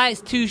 this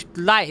light's too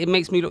light. It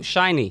makes me look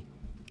shiny.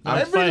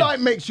 Every fine. light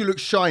makes you look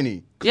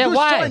shiny. 'Cause Yeah, you're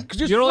why? shine-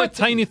 'cause You're only a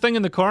sweating. tiny thing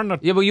in the corner.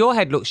 Yeah, but your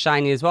head looks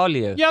shiny as well,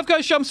 Leo. Yeah,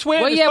 I'm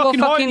sweating. Well, It's yeah, well, fucking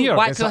hot in fucking here.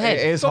 wipe your It head.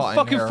 is Got hot in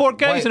fucking here. 4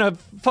 guys Wait. in a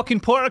fucking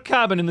porter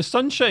cabin in the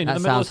sunshine in That the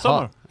middle of sounds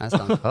summer. hot. That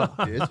sounds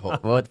hot. It is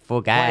hot.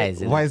 Four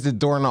guys. Why is the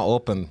door not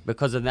open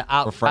Because of the for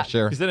out. fresh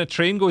air? Because then a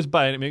train goes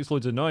by and it makes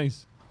loads of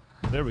noise.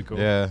 There we go.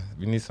 Yeah,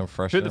 we need some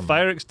fresh Put air. the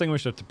fire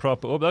extinguisher to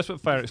prop it up. That's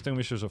what fire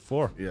extinguishers are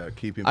for. Yeah,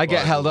 keeping. I get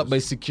fire held up by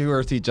doors.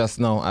 security just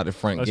now at the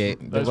front That's, gate.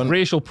 They that's wouldn't-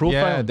 racial profile.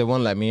 Yeah, they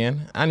won't let me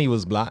in, and he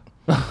was black.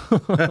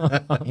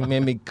 He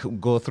made me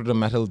go through the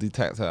metal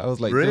detector. I was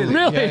like, Really? dude,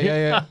 Really?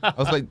 yeah. I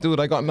was like, dude,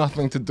 I got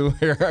nothing to do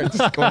here. I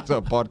just go to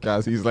a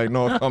podcast. He's like,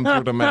 no, come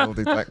through the metal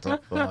detector.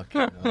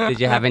 Fucking hell. Did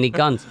you have any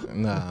guns?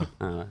 Nah,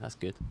 Oh, that's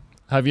good.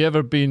 Have you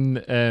ever been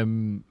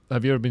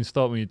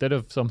stopped when you did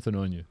have something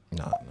on you?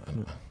 no.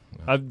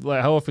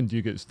 Like, how often do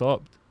you get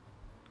stopped?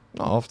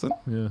 Not often.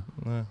 Yeah,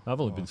 Nah. I've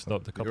only been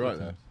stopped a couple You're right of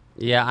there. times.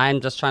 Yeah,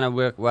 I'm just trying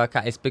to work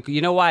out. It's because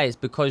you know why? It's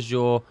because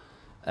your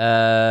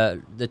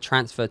the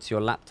transfer to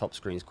your laptop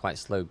screen is quite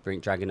slow.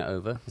 Dragging it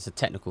over. It's a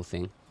technical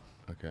thing,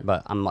 Okay.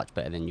 but I'm much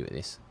better than you at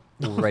this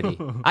already.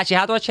 Actually,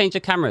 how do I change the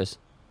cameras?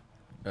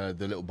 The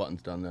little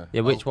buttons down there. Yeah,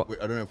 which one? wait,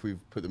 I don't know if we've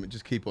put them.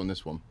 Just keep on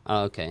this one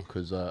Oh, okay.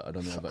 because I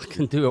don't know if I that's.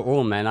 can do it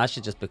all, man. I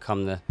should just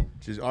become the.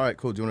 All right,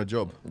 cool. Do you want a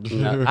job?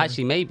 No,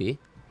 actually, maybe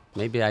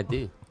I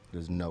do.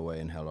 There's no way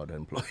in hell I'd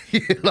employ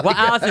you. What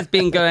else has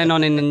been going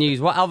on in the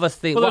news? What other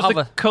thing? Well, What there's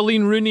other? the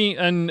Colleen Rooney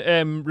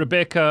and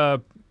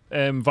Rebecca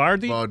Vardy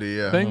Vardy,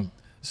 yeah. thing.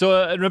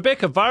 So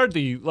Rebecca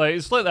Vardy, like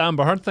it's like the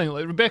Amber Heard thing.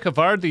 Like Rebecca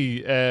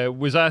Vardy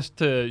was asked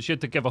she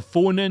had to give a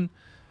phone in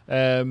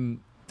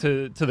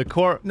to the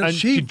court, No, and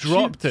she-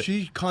 dropped it.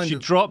 she kind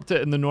of- dropped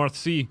it in the North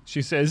Sea.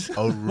 She says.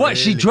 Oh, really? What?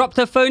 She dropped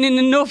her phone in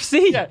the North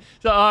Sea? Yeah,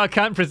 so I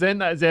can't present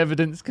that as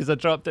evidence because I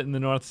dropped it in the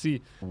North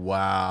Sea,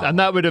 Wow. and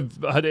that would have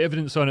had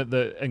evidence on it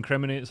that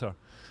incriminates her.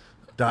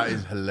 That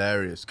is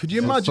hilarious. Could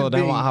you imagine So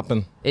then being? what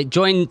happened? It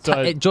joined. So-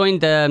 It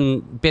joined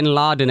Bin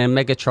Laden and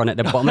Megatron at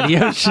the bottom of the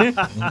ocean.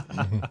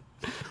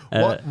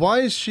 Why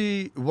is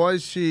she? Why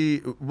is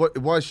she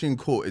in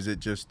court? Is it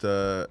just?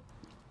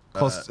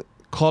 Because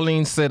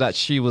Colleen said that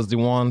she was the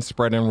one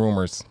spreading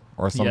rumors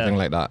or something Yeah.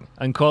 like that.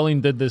 And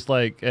Colleen did this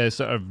like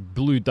sort of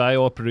blue dye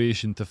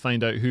operation to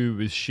find out who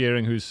was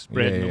sharing, who's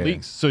spreading Yeah, the yeah.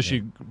 leaks. So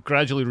she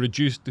gradually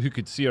reduced who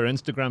could see her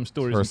Instagram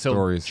stories Her until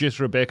stories. just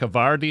Rebecca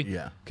Vardy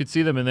Yeah. could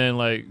see them, and then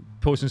like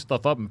posting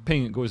stuff up and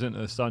ping, it goes into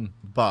the sun.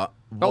 But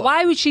But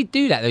why would she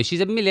do that though?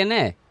 She's a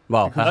millionaire.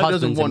 Well, her that doesn't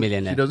husband's a want-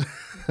 millionaire. She doesn't.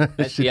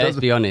 she Yeah, let's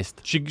doesn't. be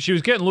honest. She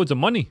was getting loads of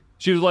money.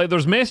 She was like,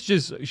 there's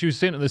messages she was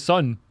saying to the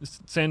sun,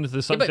 saying,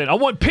 but- saying, I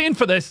want paying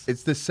for this.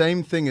 It's the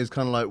same thing as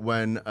kind of like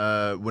when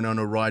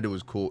Winona Ryder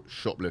was caught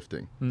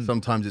shoplifting.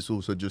 Sometimes it's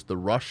also just the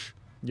rush.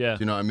 Yeah.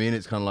 Do you know what I mean?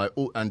 It's kind of like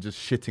and just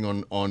shitting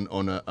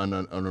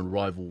on a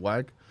rival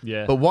wag.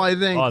 Yeah. But why are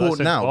they in Oh, that court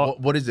sounds now? hot.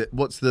 What is it?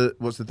 What's the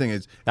thing?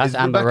 Is That's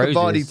Amber Rebecca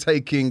Vardy Roses.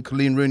 taking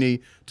Colleen Rooney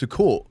to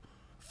court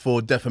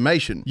for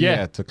defamation?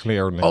 Yeah. To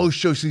clear her name. Oh,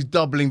 so she's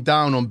doubling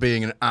down on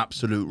being an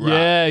absolute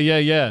rat.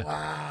 Yeah.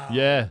 Wow.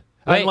 Yeah.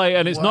 Wait.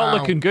 And it's not Wow.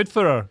 looking good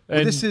for her. Well,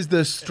 And- this is the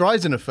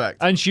Streisand effect.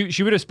 And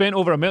she would have spent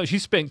over $1 million. She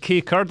spent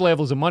K Kurd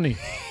levels of money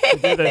to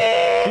do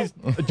this.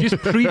 Just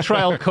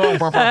pre-trial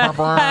costs.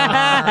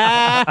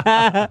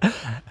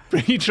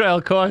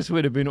 Pre-trial costs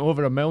would have been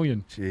over $1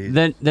 million.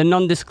 Jeez. The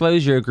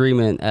non-disclosure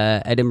agreement,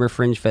 Edinburgh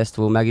Fringe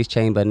Festival, Maggie's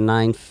Chamber,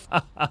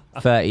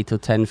 9:30 till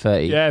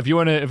 10:30. Yeah, if you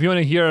want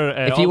to hear,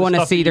 If all you the wanna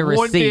stuff see that the you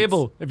won't be receipts.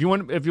 able, if you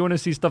want to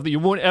see stuff that you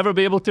won't ever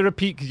be able to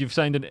repeat because you've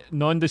signed a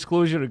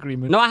non-disclosure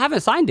agreement. No, I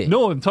haven't signed it.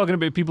 No, I'm talking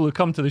about people who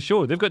come to the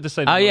show. They've got to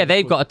sign. Oh a yeah,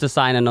 they've non-disclosure. got to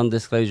sign a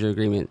non-disclosure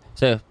agreement.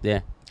 So yeah.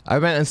 I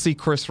went and see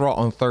Chris Rock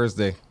on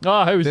Thursday.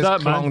 Oh, how was This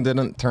that, clown man?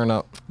 didn't turn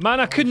up. Man,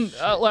 I couldn't.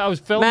 I was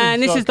filming. Man,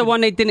 this so I is the couldn't-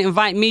 one they didn't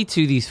invite me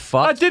to. These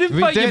I fucks. did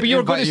invite you, did but you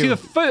were going to invite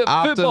see the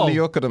After football.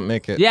 Leo couldn't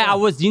make it. Yeah, I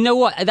was. You know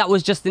what? That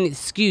was just an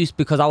excuse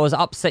because I was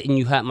upset and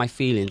you hurt my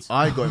feelings.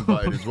 I got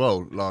invited as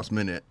well last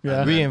minute.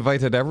 Yeah. We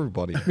invited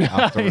everybody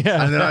afterwards.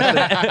 And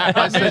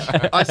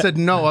then I said,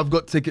 no, I've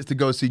got tickets to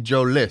go see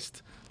Joe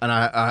List. And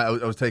I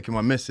was taking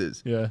my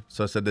missus. Yeah.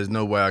 So I said, there's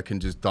no way I can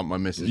just dump my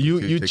missus. for You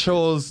 2 you tickets.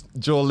 chose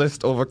Joe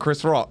List over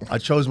Chris Rock. I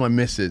chose my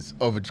missus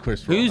over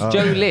Chris Rock. Who's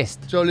Joe List?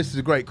 Joe List is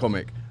a great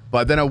comic.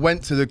 But then I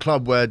went to the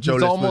club where Joe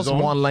He's List almost was on.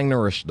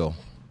 one-linerish though.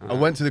 I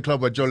went to the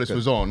club where Joe List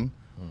was on.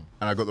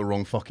 And I got the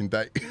wrong fucking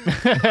date.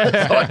 So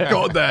I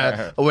got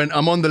there. I went,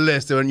 I'm on the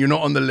list. I went, you're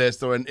not on the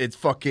list. I went, it's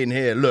fucking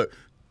here. Look,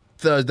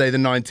 Thursday the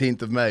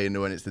 19th of May.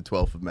 And when it's the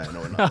 12th of May. And I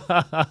went,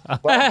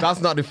 no.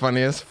 That's not the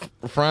funniest.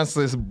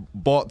 Francis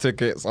bought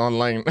tickets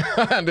online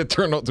and they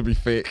turned out to be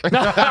fake.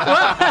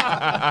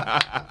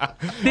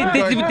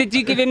 Did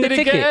you give him the Did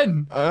he ticket? get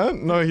in?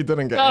 No, he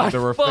didn't get Oh, it. They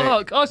were fuck.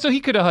 fake. Oh, so he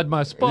could have had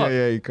my spot.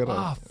 Yeah, he could have.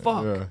 Ah,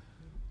 fuck. Yeah.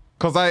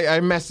 Cause I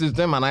messaged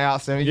them and I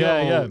asked them, yo,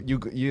 Yeah, yeah.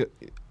 you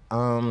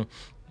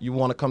you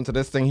want to come to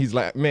this thing? He's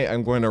like, mate,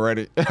 I'm going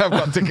already. I've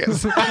got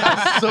tickets.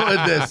 Sorted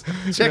this.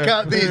 Check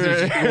out these.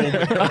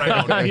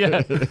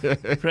 Yeah.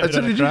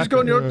 So did you just go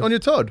on your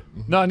Todd?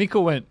 No,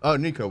 Nico went. Oh,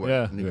 Nico went.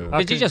 Yeah. Nico. I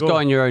Did you couldn't just go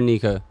on your own,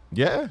 Nico?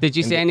 Yeah. Did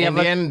you see any in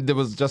other- the end, there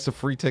was just a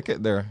free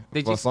ticket there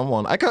Did for you-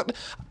 someone.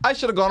 I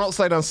should have gone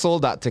outside and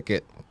sold that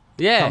ticket.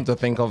 Yeah. Come to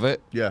think of it.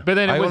 Yeah. But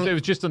then I it was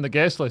wouldn't- just on the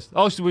guest list.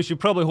 Also, we should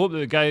probably hope that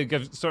the guy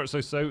who sorts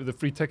us out with the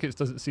free tickets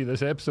doesn't see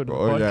this episode of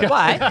the Oh, yeah. podcast.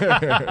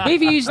 Why?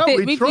 We've used No, it.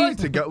 we We've tried used,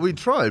 to go. We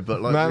tried,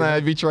 but like. No,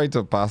 we tried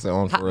to pass it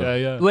on for real. Yeah,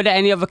 yeah. Were there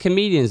any other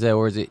comedians there,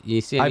 or is it you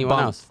see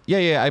anyone else?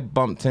 Yeah, I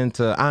bumped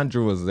into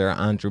Andrew was there,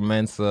 Andrew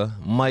Mensah,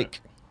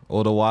 Mike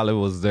Odewale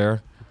was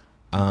there,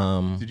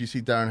 Did you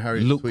see Darren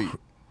Harry's Luke tweet?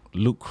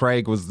 Luke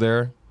Craig was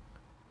there,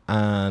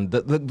 and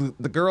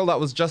the girl that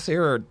was just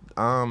here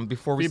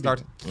before we Phoebe.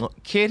 started,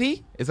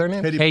 Katie, is her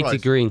name? Katie Katie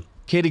Price. Green.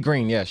 Katie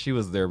Green, yeah, she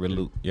was there with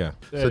Luke, yeah.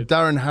 So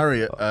Darren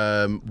Harry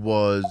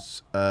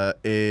was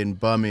in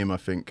Birmingham, I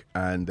think,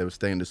 and they were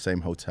staying in the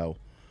same hotel.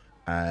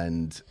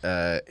 And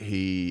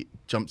he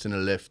jumps in a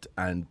lift,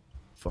 and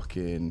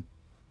fucking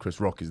Chris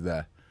Rock is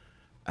there.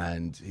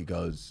 And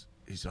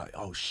he's like,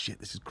 "Oh shit,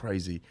 this is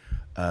crazy."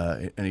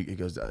 And he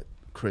goes,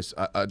 "Chris,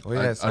 I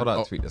saw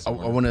that tweet this I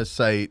morning. want to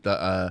say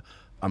that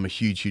I'm a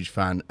huge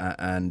fan,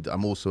 and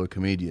I'm also a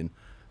comedian."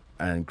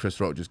 And Chris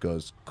Rock just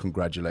goes,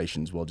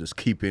 "Congratulations," while just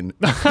keeping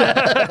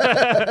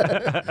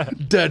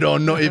dead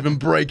on, not even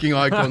breaking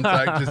eye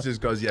contact.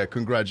 Just goes, "Yeah,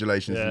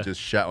 congratulations," Yeah. and just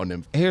shout on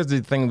him. Here's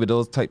the thing with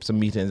those types of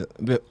meetings.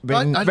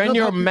 When I love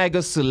you're how a mega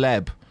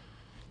celeb,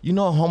 you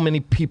know how many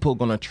people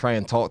gonna try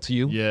and talk to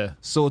you. Yeah.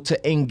 So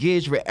to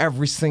engage with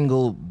every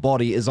single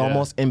body is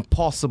almost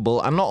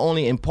impossible. And not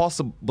only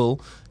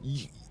impossible,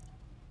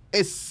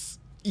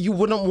 you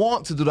wouldn't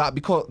want to do that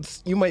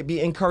because you might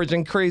be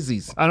encouraging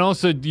crazies. And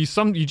also,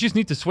 you just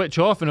need to switch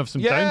off and have some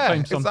Yeah,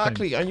 downtime sometimes.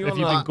 exactly. And you if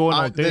wanna- you've been going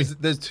all day.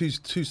 There's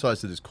two sides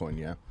to this coin,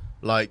 yeah.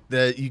 Like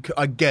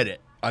I get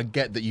it. I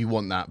get that you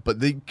want that,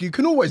 but you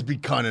can always be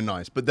kind of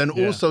nice. But then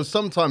Yeah. also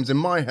sometimes in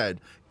my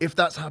head, if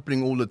that's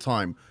happening all the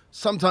time,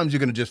 sometimes you're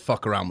gonna just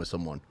fuck around with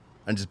someone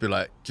and just be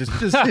like, just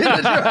you know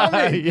what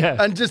I mean? Yeah.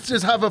 And just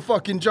have a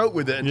fucking joke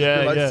with it and just Yeah,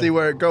 be like, yeah. see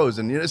where it goes.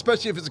 And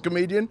especially if it's a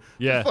comedian,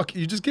 Yeah. fuck,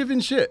 you just give in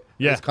shit.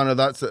 Yeah. It's kind of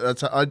that's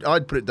how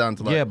I'd put it down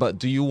to like. Yeah, but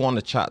do you want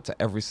to chat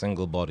to every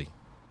single body?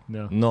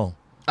 No. No.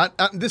 At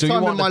this Do you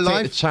time in want to my take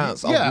life, the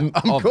chance yeah, of-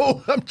 I'm of-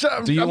 cool.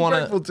 I'm Do you want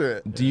grateful to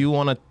it. Do you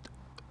want to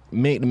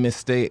make the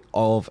mistake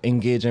of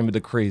engaging with the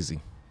crazy,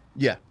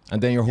 Yeah.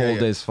 and then your whole yeah.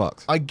 day's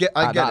fucked? I get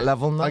At that it.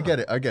 level, no. I get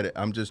it.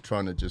 I'm just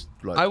trying to just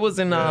like. I was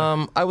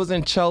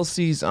in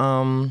Chelsea's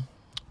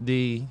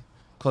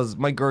because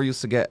my girl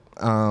used to get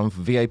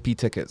VIP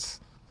tickets,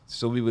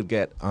 so we would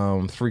get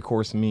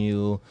 3-course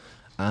meal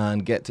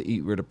and get to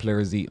eat where the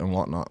players eat and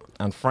whatnot.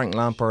 And Frank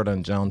Lampard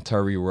and John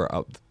Terry were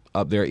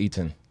up there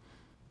eating,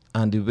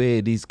 and the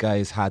way these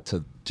guys had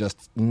to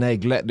just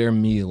neglect their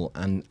meal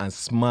and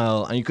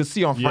smile, and you could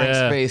see on Frank's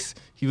Yeah. face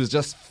he was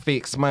just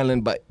fake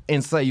smiling, but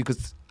inside you could.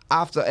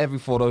 After every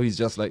photo, he's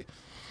just like,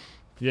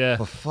 Yeah.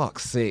 for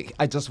fuck's sake,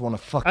 I just want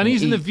to fucking And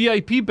he's in the eat.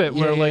 VIP bit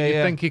where Yeah, like yeah, you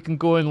yeah. think he can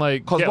go and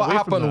like Because get what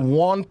away from happened, that.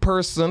 one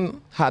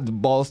person had the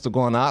balls to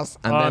go and ask,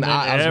 and Oh, then and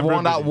then as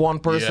everybody- one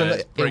person, Yeah, it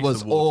it breaks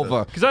was the water.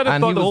 over. 'Cause I'd have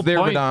And thought he the whole was there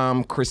point-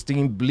 with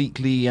Christine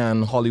Bleakley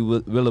and Holly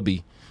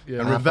Willoughby. And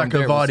from Rebecca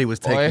there it Vardy was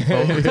taking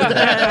Oh, photos.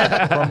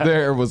 yeah. From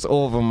there, it was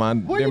over,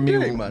 man. What are Their you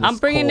meal doing, man? I'm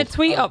was bringing the cold.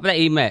 tweet up that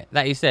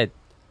he said.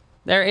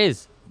 There it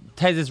is.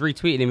 Tez is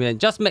retweeting him.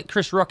 Just met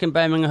Chris Rock in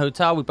Birmingham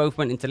Hotel. We both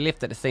went into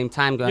lift at the same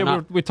time going Yeah,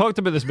 up. we talked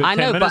about this about I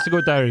 10 know, minutes but-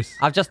 ago, Darius.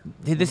 I've just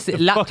this fuck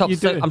laptop. you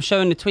doing? I'm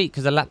showing the tweet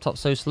because the laptop's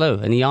so slow,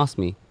 and he asked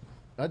me.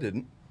 I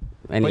didn't.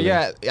 Anyway, But yeah,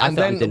 I and thought I'm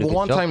then doing a good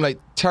one job. time, like,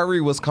 Terry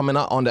was coming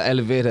out on the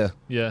elevator,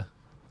 Yeah.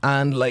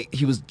 and like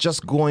he was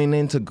just going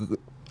in to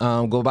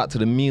go back to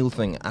the meal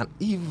thing, and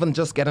even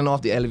just getting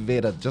off the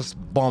elevator, just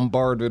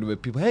bombarded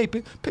with people. Hey,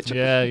 picture.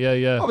 Yeah, yeah,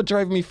 yeah. That would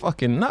drive me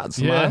fucking nuts,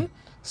 Yeah. man.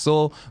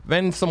 So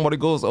when somebody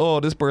goes, "Oh,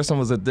 this person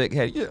was a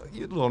dickhead,"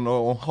 you don't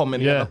know how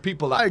many Yeah. other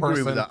people that I agree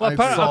person with that. Well, I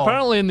agree. saw.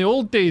 apparently in the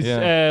old days,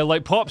 Yeah.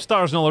 like pop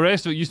stars and all the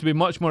rest of it used to be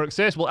much more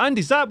accessible.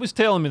 Andy Zapp was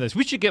telling me this.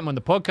 We should get him on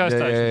the podcast. Yeah,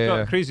 actually, yeah, he's got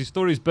yeah. crazy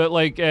stories. But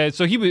like,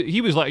 so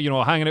he was like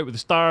hanging out with the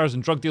stars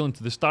and drug dealing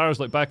to the stars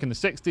like back in the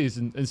 60s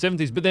and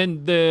 70s. But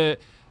then the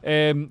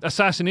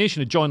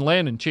assassination of John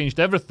Lennon changed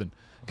everything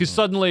because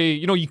suddenly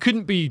you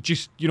couldn't be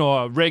just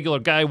a regular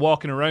guy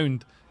walking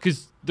around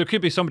because there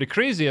could be somebody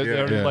crazy out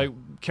there Yeah. who like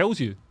kills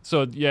you.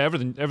 So yeah,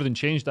 everything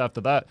changed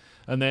after that.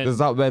 And then There's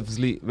that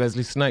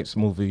Wesley Snipes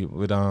movie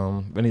with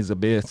when he's a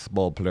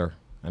baseball player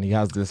and he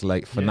has this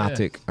like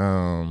fanatic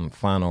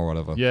fan or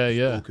whatever. yeah.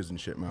 Stalkers and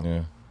shit, man.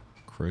 Yeah.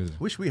 Crazy.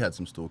 Wish we had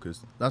some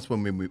stalkers. That's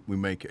when we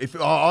make it. If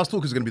our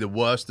stalkers are going to be the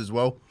worst as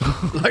well.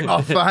 Like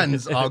our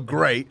fans are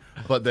great,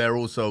 but they're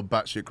also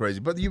batshit crazy.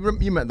 But you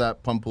met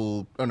that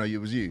Pumple. Oh no, it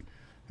was you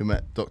who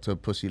met Dr.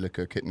 Pussy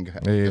Licker Kitten.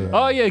 Yeah.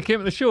 Oh yeah, he came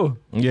to the show.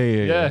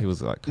 Yeah. He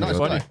was like Nice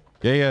funny.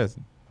 guy. Yeah,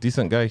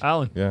 decent guy.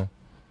 Alan. Yeah.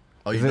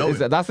 Oh, you know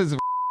him? That's his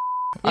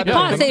You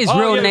can't say his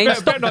real name.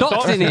 Stop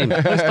doxing him.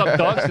 Let's stop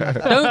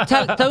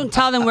doxing. Don't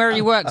tell them where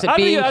he works at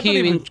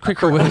B&Q in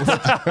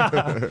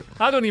Cricklewood.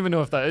 I don't even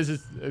know if that is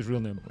his real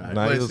name.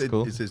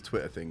 It's his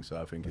Twitter thing, so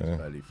I think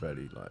it's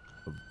fairly like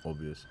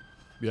obvious.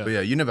 Yeah. But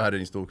yeah, you never had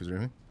any stalkers or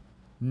anything?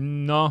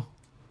 No.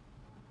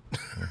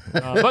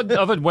 But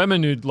I've had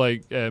women who'd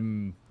like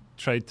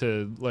tried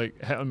to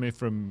like hit on me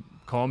from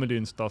comedy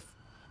and stuff.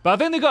 But I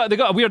think they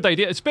got a weird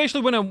idea,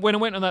 especially when I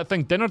went on that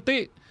thing dinner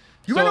date.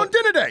 You went on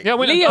dinner date? Yeah,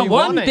 Leo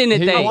won dinner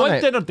date. I won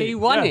dinner date. He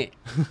won it.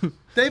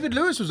 David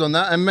Lewis was on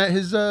that and met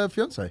his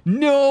fiance.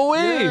 No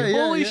way!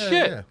 Yeah, Holy yeah,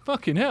 shit! yeah.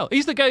 Fucking hell!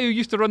 He's the guy who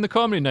used to run the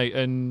comedy night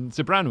in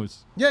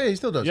Sopranos. Yeah, he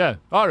still does. Yeah.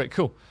 All right.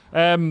 Cool.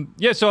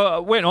 Yeah. So I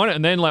went on it,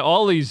 and then like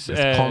all these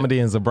Comedy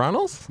in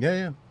Sopranos?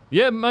 Yeah.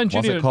 Yeah, man.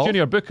 What's it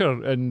Junior called?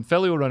 Booker and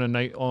Philly will run a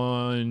night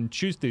on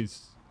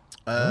Tuesdays.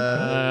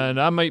 And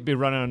I might be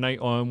running a night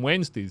on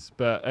Wednesdays,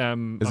 but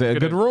Is it a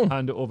good room?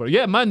 Hand it over.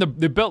 Yeah, man. They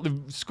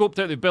scoped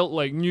out. They built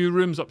like new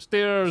rooms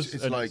upstairs.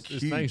 It's and like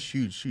it's huge, nice.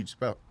 huge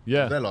spell. Yeah.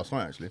 I was there last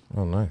night actually.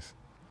 Oh, nice.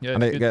 Yeah,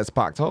 And it's it good. gets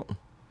packed up?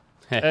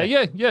 Yeah,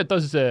 it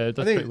does. I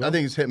Pretty think well. I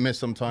think it's hit and miss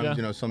sometimes. Yeah.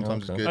 You know,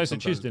 sometimes Okay. it's good. No, it's a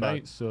sometimes Tuesday bad.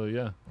 night, so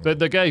yeah. But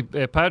the guy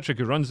Patrick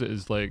who runs it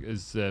is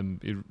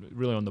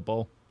really on the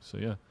ball. So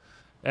yeah.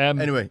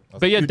 Anyway,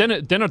 but yeah,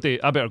 dinner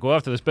date. I better go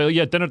after this. But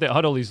yeah, dinner date. I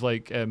had all these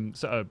like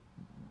sort of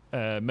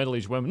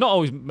middle-aged women, not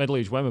always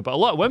middle-aged women, but a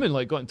lot of women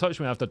like got in touch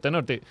with me after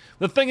dinner date.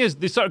 The thing is,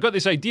 they sort of got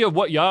this idea of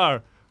what you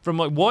are from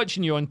like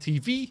watching you on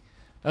TV,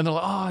 and they're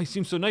like, "Oh, he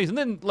seems so nice," and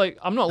then like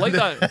I'm not like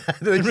that.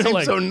 they in real seem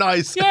life. so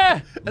nice.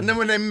 Yeah, And then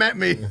when they met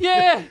me,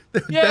 yeah,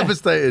 yeah,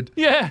 devastated.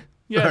 yeah.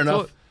 Fair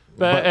enough.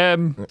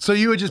 But So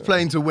you were just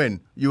playing to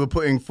win. You were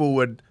putting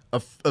forward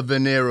a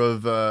veneer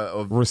of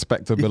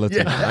Respectability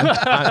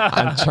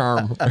and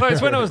charm. But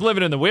it's when I was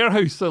living in the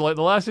warehouse. So like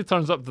the lassie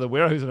turns up to the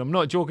warehouse, and I'm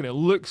not joking. It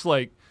looks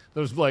like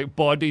there's like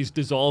bodies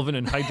dissolving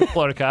in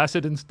hydrochloric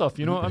acid and stuff.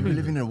 You know what I you mean?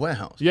 living in a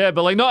warehouse. Yeah,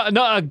 but like not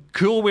a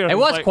cool warehouse. It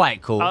was like,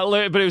 quite cool.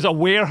 but it was a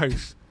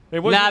warehouse. It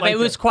wasn't Nah, but like it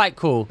was quite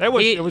cool. It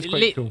was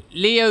quite cool.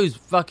 Leo's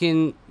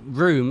fucking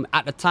room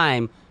at the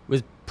time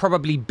was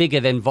probably bigger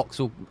than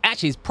Vauxhall.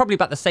 Actually, it's probably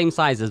about the same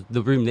size as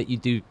the room that you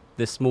do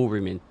the small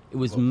room in. It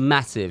was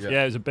massive.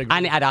 Yeah, it was a big.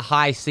 And it had a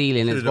high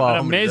ceiling as Should've well. and a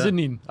Comedy there.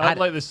 mezzanine. I Had- had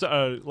like this sort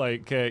of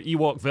like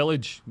Ewok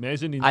Village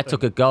mezzanine. I thing.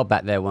 took a girl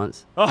back there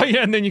once. Oh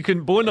yeah, and then you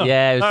couldn't bone her.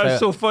 Yeah, that was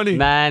so funny.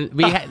 Man,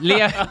 we had,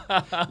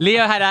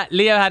 Leo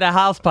had a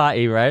house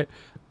party, right?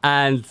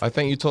 And I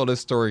think you told this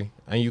story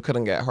and you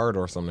couldn't get hard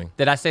or something.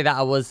 did I say that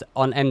I was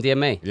on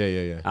MDMA?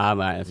 Yeah. Ah,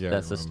 right, Yeah,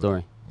 that's I the remember.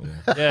 story.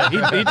 Yeah,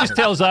 he just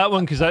tells that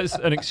one because that's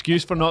an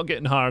excuse for not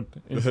getting hard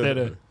instead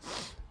of.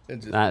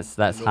 That's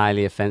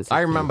highly offensive.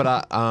 I remember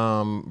that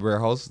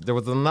warehouse. There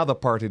was another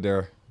party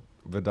there.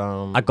 But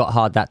I got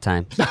hard that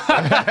time.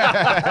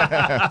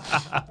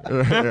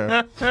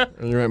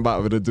 and you went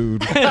back with a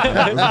dude.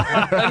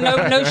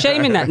 No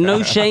shame in that.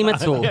 No shame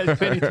at all. Yeah, it's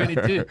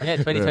 2022. Yeah,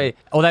 2020.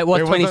 Although it was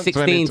It wasn't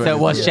 2016, so it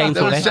was 2020.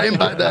 shameful. There was then. shame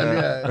back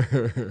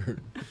then.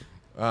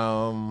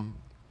 Yeah.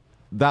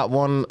 That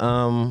one,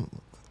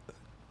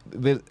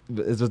 it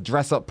was a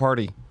dress-up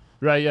party.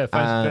 Right, yeah,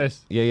 fancy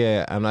dress.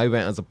 Yeah. And I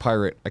went as a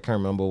pirate. I can't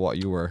remember what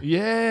you were.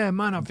 Yeah,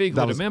 man, I vaguely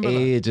That was remember that.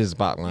 ages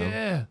back, man.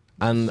 Yeah.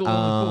 And So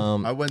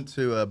long I went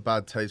to a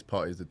bad taste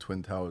party at the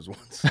Twin Towers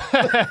once.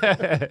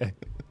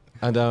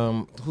 and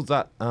who's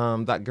that?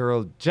 That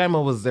girl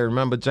Gemma was there.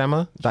 Remember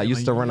Gemma? That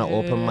used to run an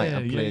open mic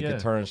and play yeah.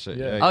 guitar and shit.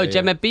 Yeah. Oh,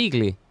 Gemma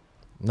Beagley.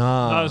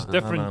 No, No, it's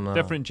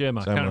different Gem.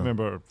 I can't Gemma.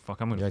 remember.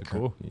 Fuck, I'm going to have to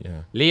go.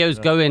 Yeah. Leo's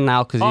going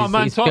now because Oh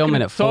man, he's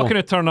filming at 4. talking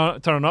to turn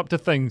up to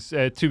things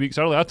 2 weeks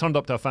early. I turned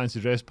up to a fancy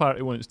dress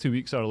party once 2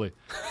 weeks early.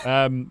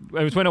 It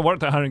was when I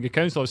worked at Haringey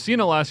Council. I was seeing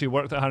a lassie who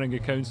worked at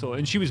Haringey Council,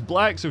 and she was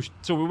black. So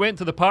we went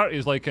to the party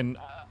as like an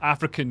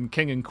African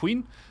king and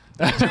queen.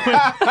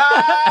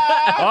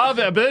 Oh,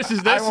 but this is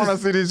I want to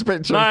see these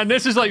pictures. man.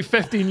 This is like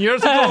 15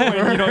 years ago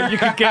when you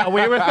could get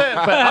away with it.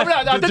 But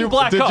I didn't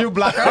black up. Did you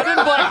black I up?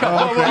 didn't black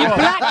up. You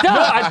blacked No,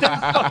 up. I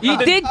didn't.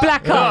 You did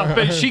black No, up.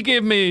 but she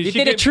gave me. You she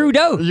did a gave-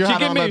 Trudeau. You She had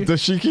gave on me- the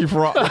dashiki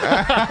frock.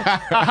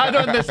 I had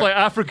on this like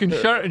African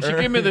shirt, and she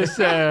gave me this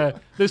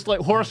this like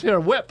horsehair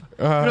whip.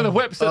 You know the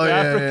whips that Oh, the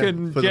yeah, yeah,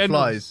 African for the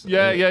generals. flies.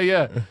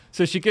 Yeah.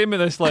 So she gave me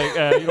this like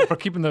for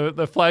keeping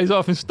the flies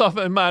off and stuff.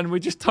 And man, we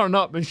just turn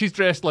up, and she's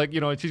dressed like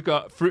she's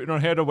got fruit in her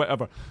head or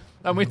whatever.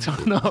 And we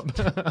turn up,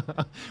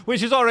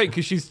 which is all right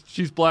because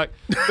she's black.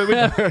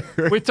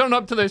 But we turn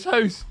up to this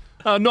house,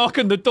 knock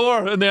on the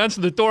door, and they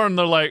answer the door, and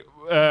they're like,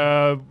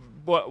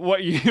 "What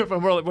are you here for?"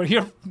 And we're like, "We're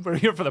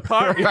here for the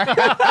party."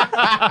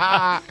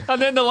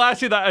 And then the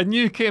lassie that I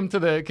knew came to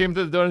the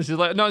door, and she's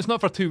like, "No, it's not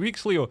for 2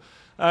 weeks, Leo."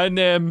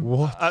 And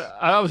What?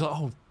 I was like,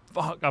 "Oh,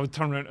 fuck, I would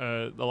turn around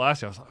to the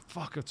lassie. I was like,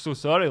 fuck, I'm so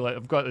sorry. Like,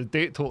 I've got the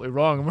date totally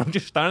wrong. And we're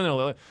just standing there.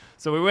 Like,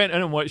 so we went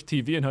in and watched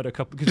TV and had a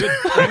couple. Because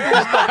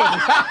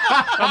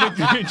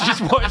we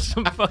just watched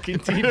some fucking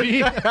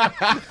TV.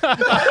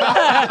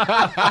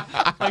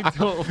 Like,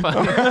 total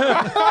fan.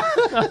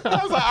 That's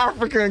an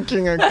African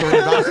king and queen.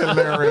 That's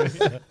hilarious.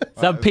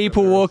 Some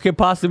people walking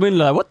past the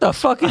window like, what the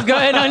fuck is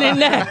going on in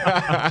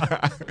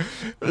there?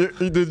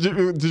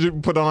 Did you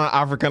put on an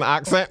African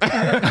accent?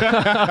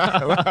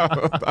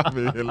 That'd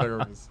be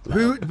hilarious.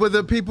 Who were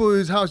the people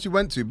whose house you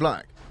went to?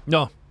 Black.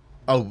 No.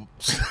 Oh,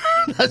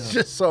 that's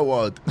just so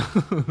odd.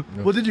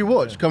 What did you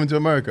watch? Coming to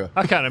America.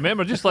 I can't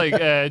remember. Just like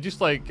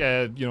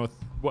you know,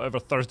 whatever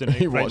Thursday night,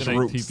 He Friday watched night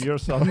Roots. TV or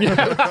something.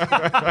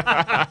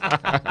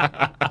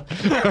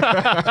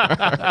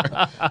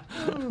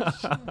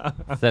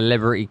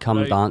 Celebrity come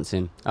Right.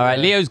 dancing. All right,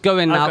 Leo's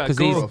going I now gotta because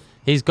go.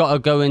 he's got to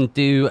go and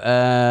do what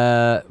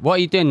are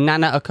you doing?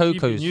 Nana TV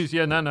Okoko's News,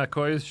 yeah, Nana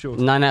Koya's show.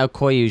 Nana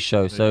Okoye's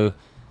show. So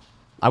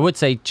I would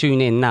say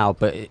tune in now,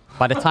 but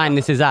by the time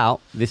this is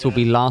out, this will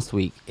be last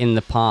week in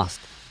the past,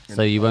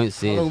 so you won't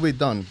see How long it. have we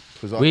done?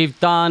 'Cause We've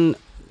done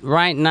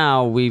right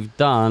now. We've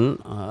done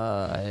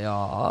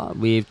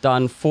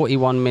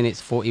 41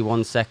 minutes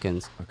 41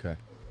 seconds. Okay,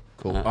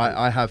 cool.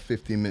 I have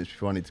 15 minutes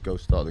before I need to go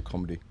start the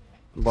comedy.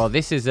 Well,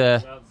 this is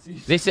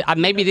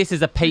maybe this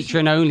is a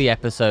patron only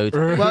episode.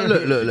 Well,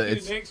 look.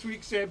 It's Next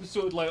week's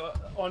episode, like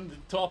on the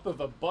top of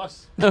a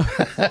bus. Yeah,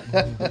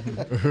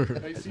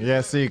 see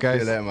you see guys.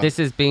 you later, man. This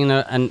has been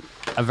a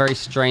very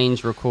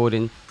strange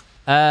recording,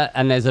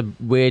 and there's a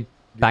weird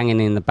banging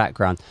in the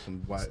background.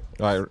 Some white-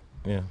 Right,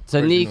 yeah. So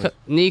Crazy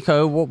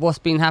Nico, what's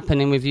been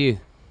happening with you?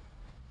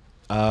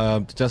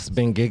 Just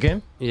been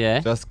gigging. Yeah,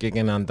 Just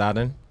gigging and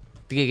dadding.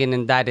 gigging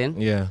and dadding.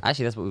 Yeah.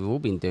 Actually, that's what we've all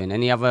been doing.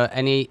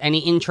 Any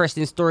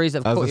interesting stories that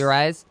have As caught a- your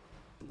eyes?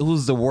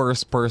 Who's the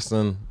worst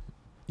person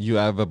you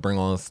ever bring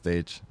on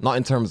stage? Not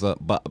in terms of,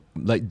 but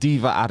like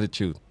diva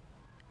attitude.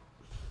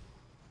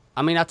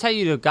 I mean, I'll tell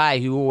you the guy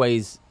who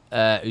always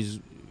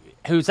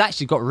who's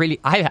actually got really.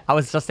 I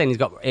was just saying he's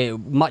got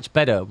much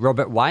better.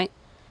 Robert White.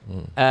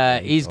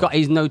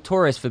 He's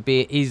notorious for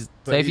being.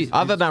 So if you,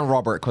 Other than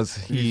Robert, because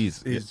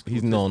he's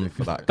known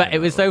for that. but it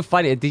was so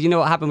funny. Did you know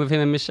what happened with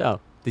him and Michelle?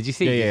 Did you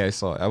see? Yeah, it? yeah, I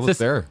saw it. I was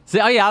there. So,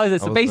 I was there.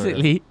 So I was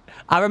basically,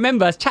 I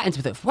remember us chatting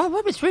to him. Wow,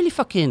 Robert's really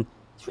fucking.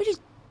 It's really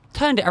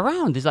turned it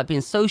around. He's like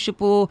being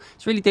sociable.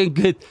 It's really doing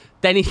good.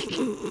 Then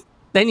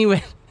he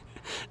went.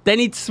 Then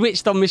he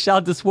switched on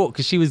Michelle de Swart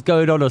because she was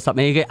going on or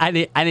something.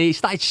 And he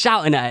started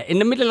shouting at her in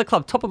the middle of the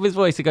club, top of his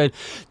voice. He goes,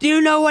 "Do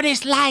you know what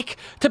it's like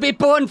to be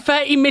born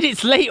 30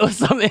 minutes late or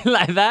something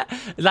like that?"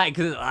 Like,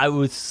 I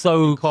was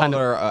so Call kind of,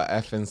 her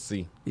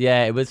FNC.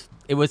 yeah, it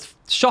was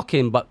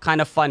shocking but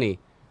kind of funny.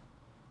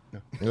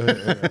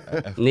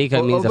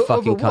 Nico means a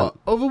fucking over cunt. what?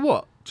 Over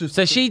what? Just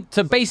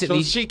So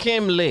basically, So she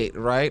came late,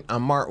 right?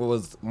 And Mark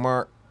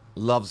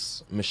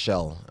loves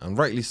Michelle, and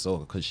rightly so,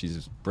 because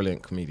she's a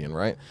brilliant comedian,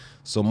 right?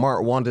 So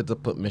Mark wanted to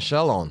put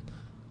Michelle on,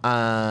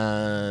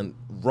 and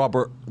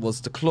Robert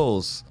was to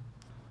close,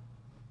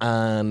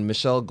 and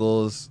Michelle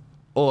goes,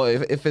 "Oh,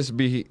 if it's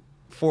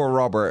before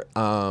Robert,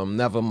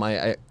 never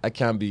mind. I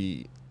can't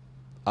be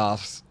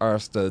asked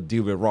to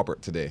deal with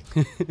Robert today,"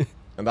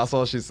 and that's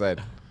all she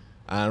said.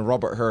 And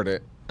Robert heard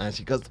it, and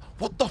she goes,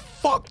 "What the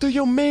fuck do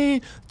you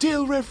mean?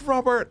 Deal with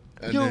Robert?"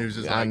 And then he was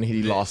just like, and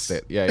he "This." lost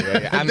it. Yeah.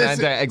 And This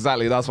is-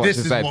 exactly, that's what this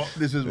she is said.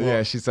 this is what.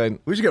 Yeah, she said.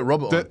 We should get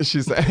Robert on.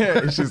 She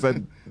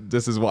said,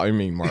 "This is what I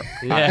mean, Mark.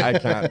 Yeah. I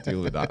can't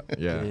deal with that."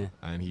 Yeah. Yeah.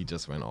 And he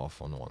just went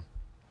off on one.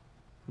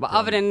 but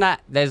other than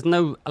that, there's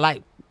no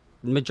like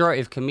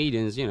majority of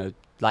comedians. You know,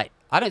 like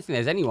I don't think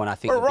there's anyone I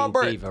think But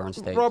would be diva on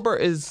stage. Robert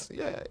is,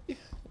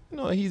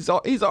 he's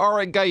an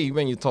alright guy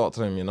when you talk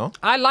to him. You know.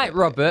 I like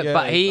Robert, Yeah,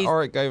 but he's he's an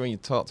alright guy when you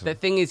talk to the him.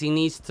 thing is he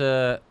needs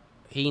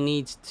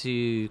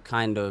to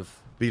kind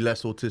of Be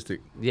less autistic.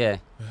 yeah.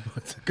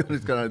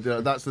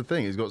 That's the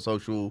thing. He's got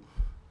social.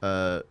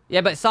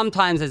 Yeah, but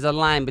sometimes there's a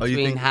line Oh, you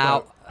between think how,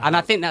 that- and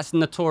I think that's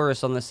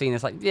notorious on the scene.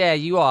 It's like, yeah,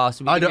 you are.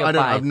 So we I give you don't. a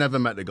I've vibe. never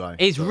met the guy.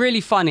 It's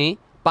really funny,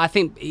 but I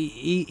think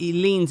he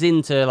leans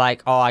into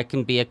like, oh, I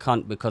can be a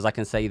cunt because I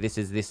can say this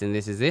is this and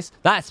this is this.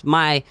 That's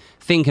my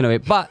thinking of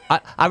it. But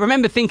I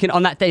remember thinking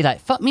on that day, like,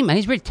 fuck me, man,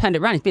 he's really turned it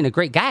around. He's been a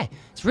great guy.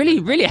 It's really,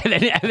 really,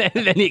 and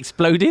then he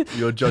exploded.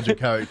 You're a judge of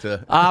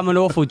character. I'm an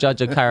awful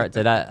judge of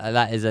character.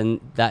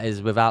 That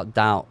is without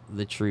doubt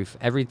the truth.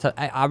 Every time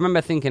I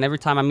remember thinking, every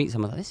time I meet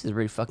someone, like, this is a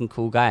really fucking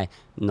cool guy.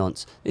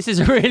 Nonce. This is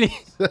a really,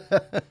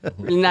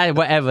 nah,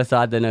 whatever. So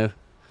I don't know.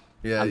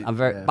 Yeah, I'm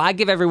very, yeah. but I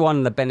give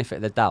everyone the benefit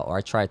of the doubt, or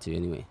I try to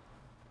anyway.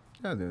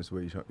 Yeah, I think that's the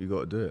way you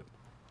got to do it.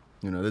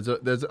 You know,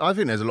 I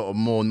think there's a lot of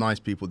more nice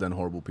people than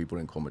horrible people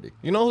in comedy.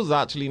 You know who's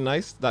actually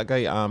nice? That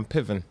guy,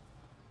 Piven.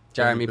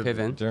 Jeremy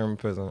Piven. Piven. Jeremy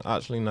Piven.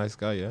 Actually nice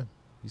guy, yeah.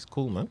 He's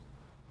cool, man.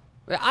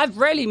 I've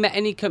rarely met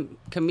any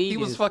comedians. He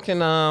was fucking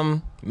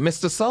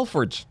Mr.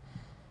 Selfridge.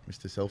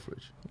 Mr.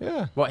 Selfridge.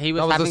 Yeah. What, he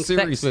was That having a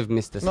series. sex with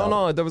Mr. No, Self?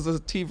 no, there was a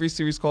TV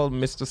series called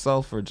Mr.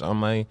 Selfridge on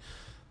my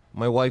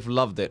My wife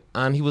loved it,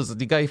 and he was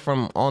the guy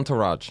from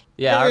Entourage.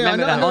 Yeah, I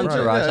remember that know,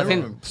 Entourage. right, yeah, I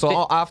think. remember.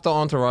 So after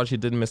Entourage, he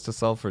did Mr.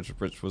 Selfridge,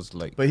 which was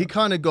like, But he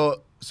kind of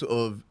got sort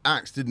of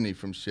axed, didn't he,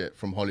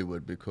 from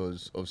Hollywood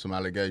because of some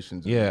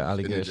allegations. Yeah,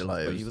 allegations,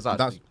 Like, but he was that's-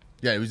 actually-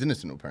 yeah, he was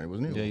innocent apparently,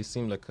 wasn't he? yeah, he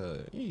seemed like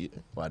a.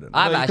 Well, I don't know.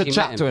 I've you actually could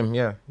chat met to him. him.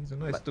 Yeah, he's a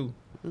nice dude.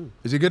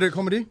 Is he good at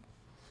comedy?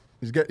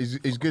 He's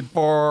good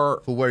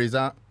For for where he's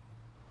at.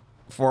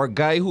 a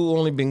guy who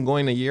only been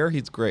going a year,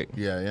 he's great.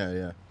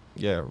 Yeah.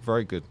 Yeah,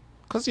 very good.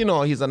 Cause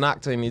he's an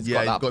actor and he's Yeah,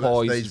 got he's that got that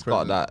poise, stage he's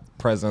got that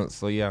presence.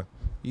 So yeah,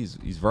 he's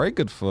very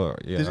good for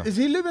Is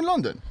he live in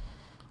London?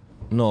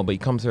 No, but he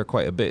comes here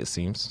quite a bit, it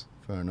seems.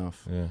 Fair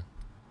enough. Yeah,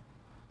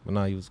 but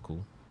now he was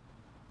cool.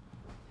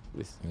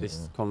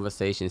 This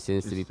conversation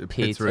seems to be It's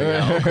petering petering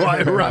out. out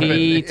quite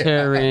rapidly.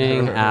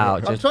 Petering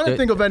out. I'm trying to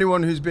think of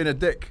anyone who's been a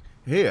dick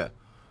here,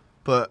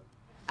 but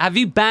Have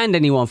you banned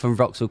anyone from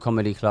Vauxhall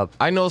Comedy Club?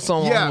 I know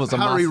someone yeah, who was a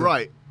Harry massive-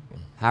 Wright,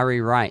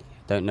 Harry Wright.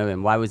 Don't know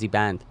him. Why was he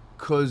banned?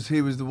 because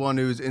he was the one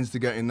who was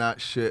instigating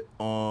that shit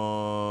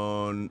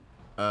on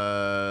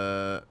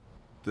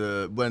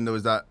when there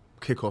was that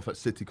kickoff at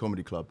City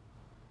Comedy Club.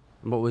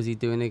 What was he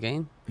doing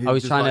again? He I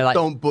was just trying to like.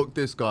 don't book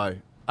this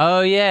guy,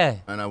 Oh yeah,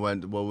 and I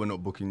went, well, we're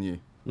not booking you.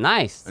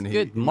 nice. And he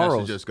Good messaged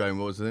morals. us going,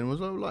 what was the name? Was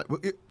like,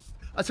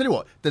 I tell you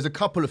what, there's a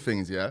couple of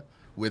things, yeah,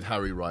 with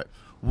Harry Wright.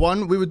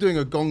 One, we were doing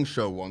a Gong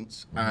show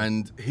once,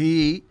 and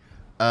he,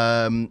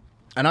 and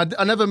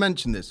I never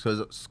mentioned this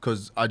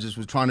because I just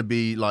was trying to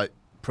be like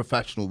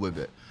professional with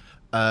it.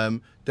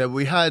 That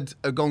we had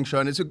a Gong show,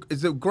 and it's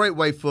a great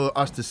way for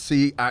us to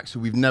see acts who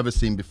we've never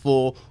seen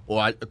before,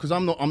 because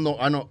I'm not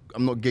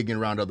gigging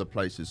around other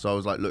places. So I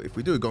was like, look, if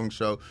we do a Gong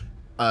show,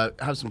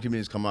 have some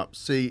comedians come up,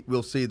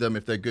 we'll see them.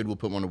 If they're good, we'll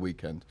put them on a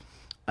weekend.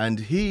 And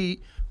he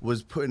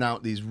was putting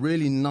out these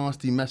really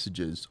nasty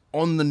messages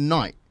on the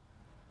night,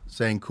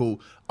 saying, cool,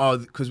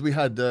 because we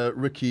had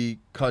Ricky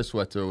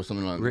Kieswetter or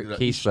something like that. Rick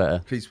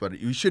Kieswetter.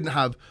 You shouldn't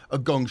have a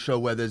Gong show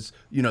where there's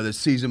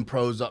seasoned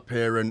pros up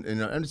here, and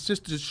it's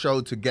just a show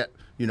to get,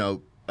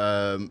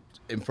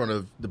 in front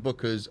of the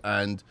bookers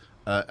and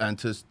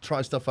to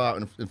try stuff out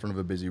in front of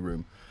a busy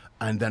room.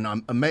 And then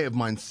a mate of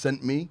mine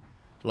sent me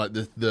like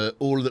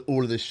all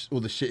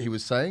the shit he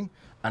was saying,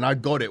 and I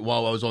got it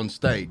while I was on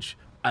stage.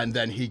 And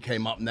then he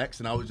came up next,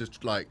 and I was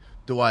just like,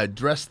 do I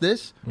address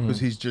this? Because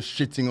he's just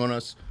shitting on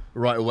us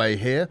right away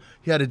here.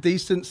 He had a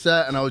decent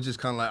set, and I was just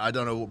kind of like, I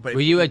don't know. But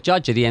Were you a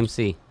judge or the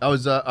MC? I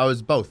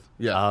was both.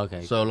 Yeah. Oh,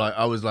 okay. So like,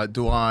 I was like,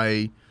 do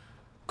I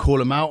call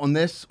him out on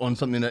this, on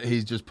something that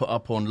he's just put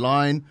up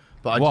online?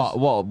 But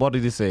What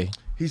did he say?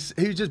 he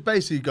was just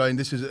basically going,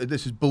 this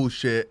is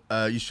bullshit.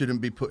 You shouldn't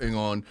be putting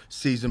on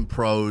seasoned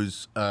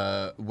pros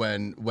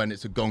when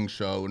it's a Gong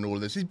show and all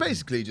this. He's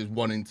basically just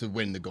wanting to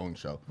win the Gong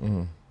show,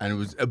 and it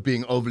was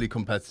being overly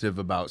competitive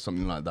about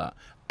something like that.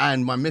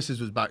 And my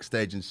missus was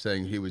backstage and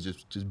saying he was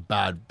just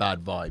bad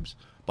vibes.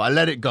 But I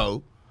let it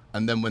go.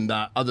 And then when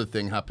that other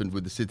thing happened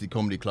with the City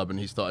Comedy Club, and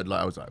he started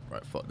like, I was like,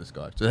 right, fuck this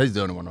guy. So he's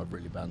the only one I've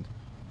really banned.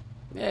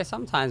 Yeah,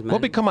 sometimes, man.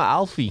 What become of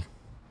Alfie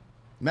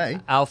May,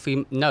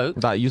 Alfie? No,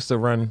 that used to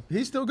run?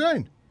 he's still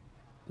going.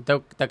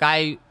 the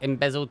guy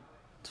embezzled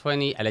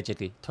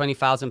allegedly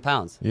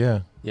 £20,000.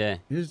 Yeah, Yeah.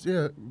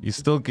 Yeah. you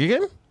still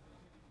gigging?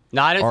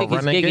 No, I don't Or think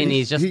he's running gigging.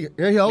 gigs? He's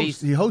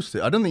just. He hosts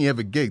it. I don't think he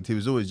ever gigged. He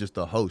was always just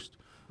a host.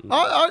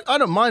 I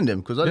don't mind him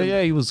because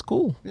Yeah, he was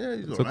cool. Yeah,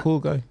 he's He's alright. a cool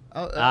guy.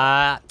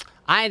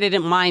 I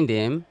didn't mind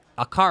him.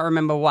 I can't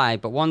remember why,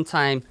 but one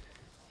time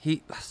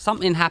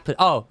something happened.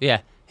 Oh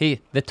yeah, the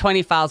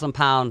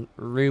 £20,000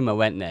 rumor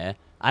went there,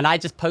 and I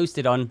just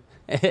posted on.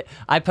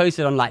 I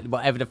posted on like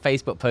whatever the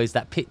Facebook post,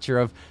 that picture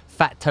of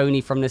Fat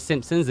Tony from The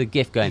Simpsons, a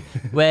gif going,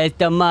 "Where's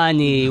the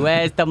money?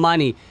 Where's the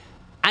money?"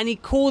 And he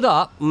called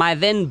up my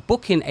then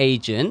booking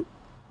agent,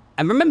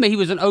 and remember he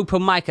was an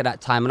open mic at that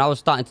time, and I was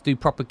starting to do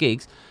proper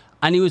gigs,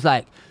 and he was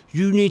like,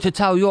 "You need to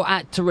tell your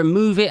act to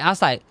remove it." I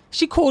was like,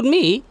 she called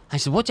me, and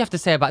she said, "What do you have to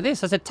say about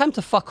this?" I said, "Time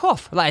to fuck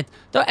off. Like,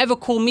 don't ever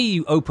call me,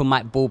 you open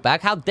mic ball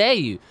bag. How dare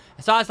you?"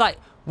 So I was like,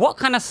 what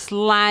kind of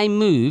sly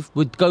move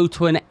would go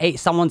to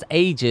someone's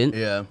agent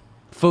Yeah.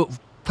 for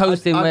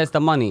posting where's the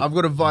money? I've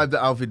got a vibe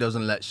that Alfie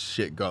doesn't let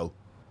shit go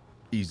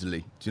easily.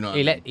 Do you know what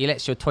I mean? He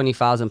lets your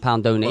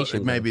 £20,000 donation.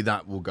 Well, maybe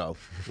that will go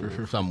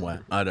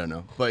somewhere. I don't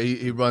know. But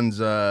he runs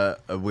a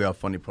We Are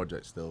Funny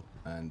project still,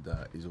 and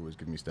he's always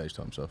giving me stage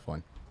time, so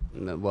fine.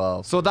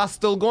 Well, So that's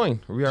still going.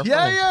 We are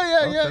funny.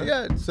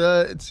 Yeah.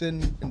 It's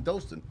in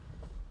Dalston.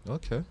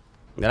 Okay.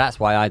 that's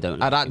why I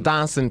don't. At that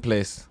dancing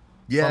place.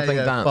 Yeah, Something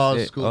yeah, dance. Fars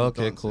Yeah. School of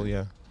Okay, Dancing. cool.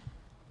 Yeah,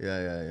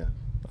 Yeah.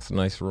 that's a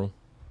nice room.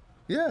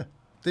 Yeah,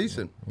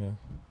 decent. Yeah.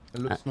 It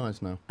looks nice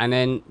now. And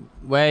then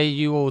where are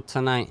you all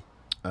tonight?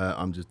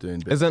 I'm just doing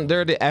bits. Isn't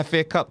there the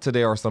FA Cup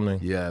today or something?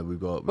 Yeah, we've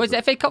got. Where's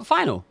the FA Cup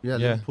final? Yeah,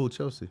 Yeah. Liverpool,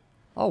 Chelsea.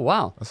 Oh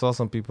wow. I saw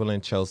some people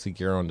in Chelsea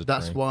gear on the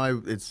That's train. why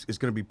it's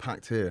going to be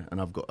packed here,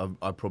 and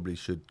I probably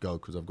should go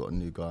because I've got a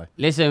new guy.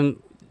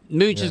 Listen,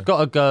 Mooch has got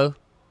to go.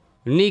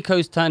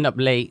 Nico's turned up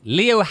late.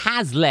 Leo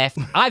has left.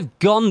 I've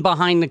gone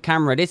behind the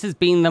camera. This has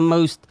been the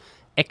most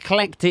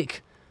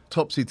eclectic,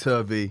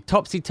 Topsy-turvy.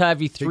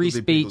 topsy-turvy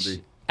Higgledy-piggledy.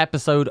 three-speech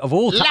episode of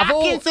all time.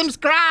 Like and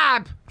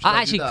subscribe.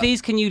 Actually,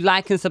 please, can you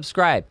like and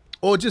subscribe?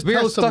 Or just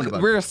tell someone about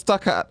it. We're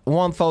stuck at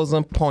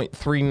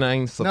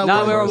 1,000.39 subscribers.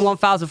 No, we're on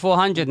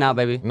 1,400 now,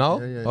 baby. No?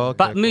 Yeah. Okay,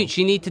 But cool. Mooch,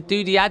 you need to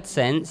do the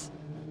AdSense.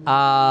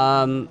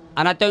 And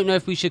I don't know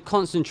if we should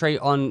concentrate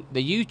on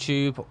the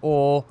YouTube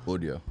or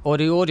Audio.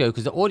 the audio,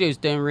 because the audio is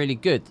doing really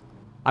good.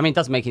 I mean, it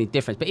doesn't make any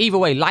difference. But either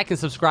way, like and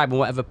subscribe on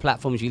whatever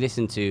platforms you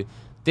listen to.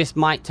 This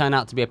might turn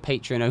out to be a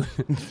Patreon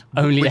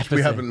only Which episode.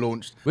 we haven't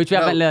launched. Which we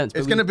haven't launched.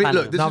 It's but going to we be, plan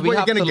look, on. this No, is we what you're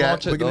have going to to get.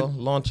 launch it, We're though. gonna,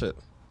 Launch it.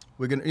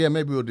 we're gonna, yeah,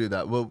 maybe we'll do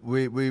that. Well,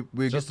 we're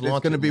Just it's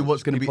launch going to it, be man.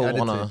 what's going to be People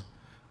edited.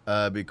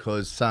 wanna-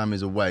 Because Sam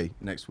is away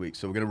next week.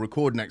 So we're going to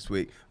record next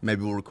week.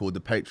 Maybe we'll record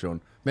the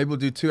Patreon. Maybe we'll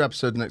do 2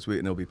 episodes next week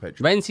and it'll be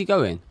Patreon. When's he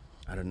going?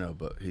 I don't know,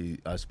 but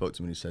I spoke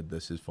to him and he said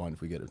this is fine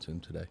if we get it to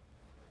him today.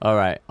 All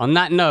right. On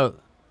that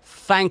note,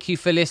 thank you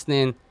for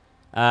listening.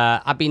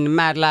 I've been the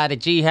Mad Lad of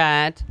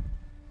Jihad.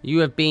 You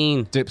have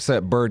been,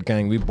 Dipset Bird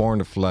Gang, we born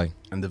to fly.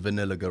 And the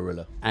Vanilla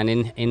Gorilla. and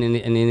in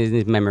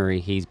his memory,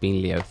 he's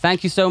been Leo.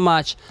 Thank you so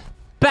much.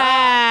 Bye.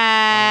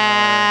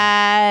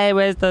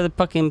 Where's the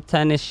fucking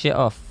turn this shit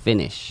off?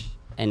 Finish.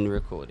 End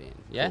recording.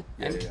 Yeah.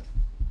 Yeah.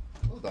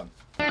 Well done.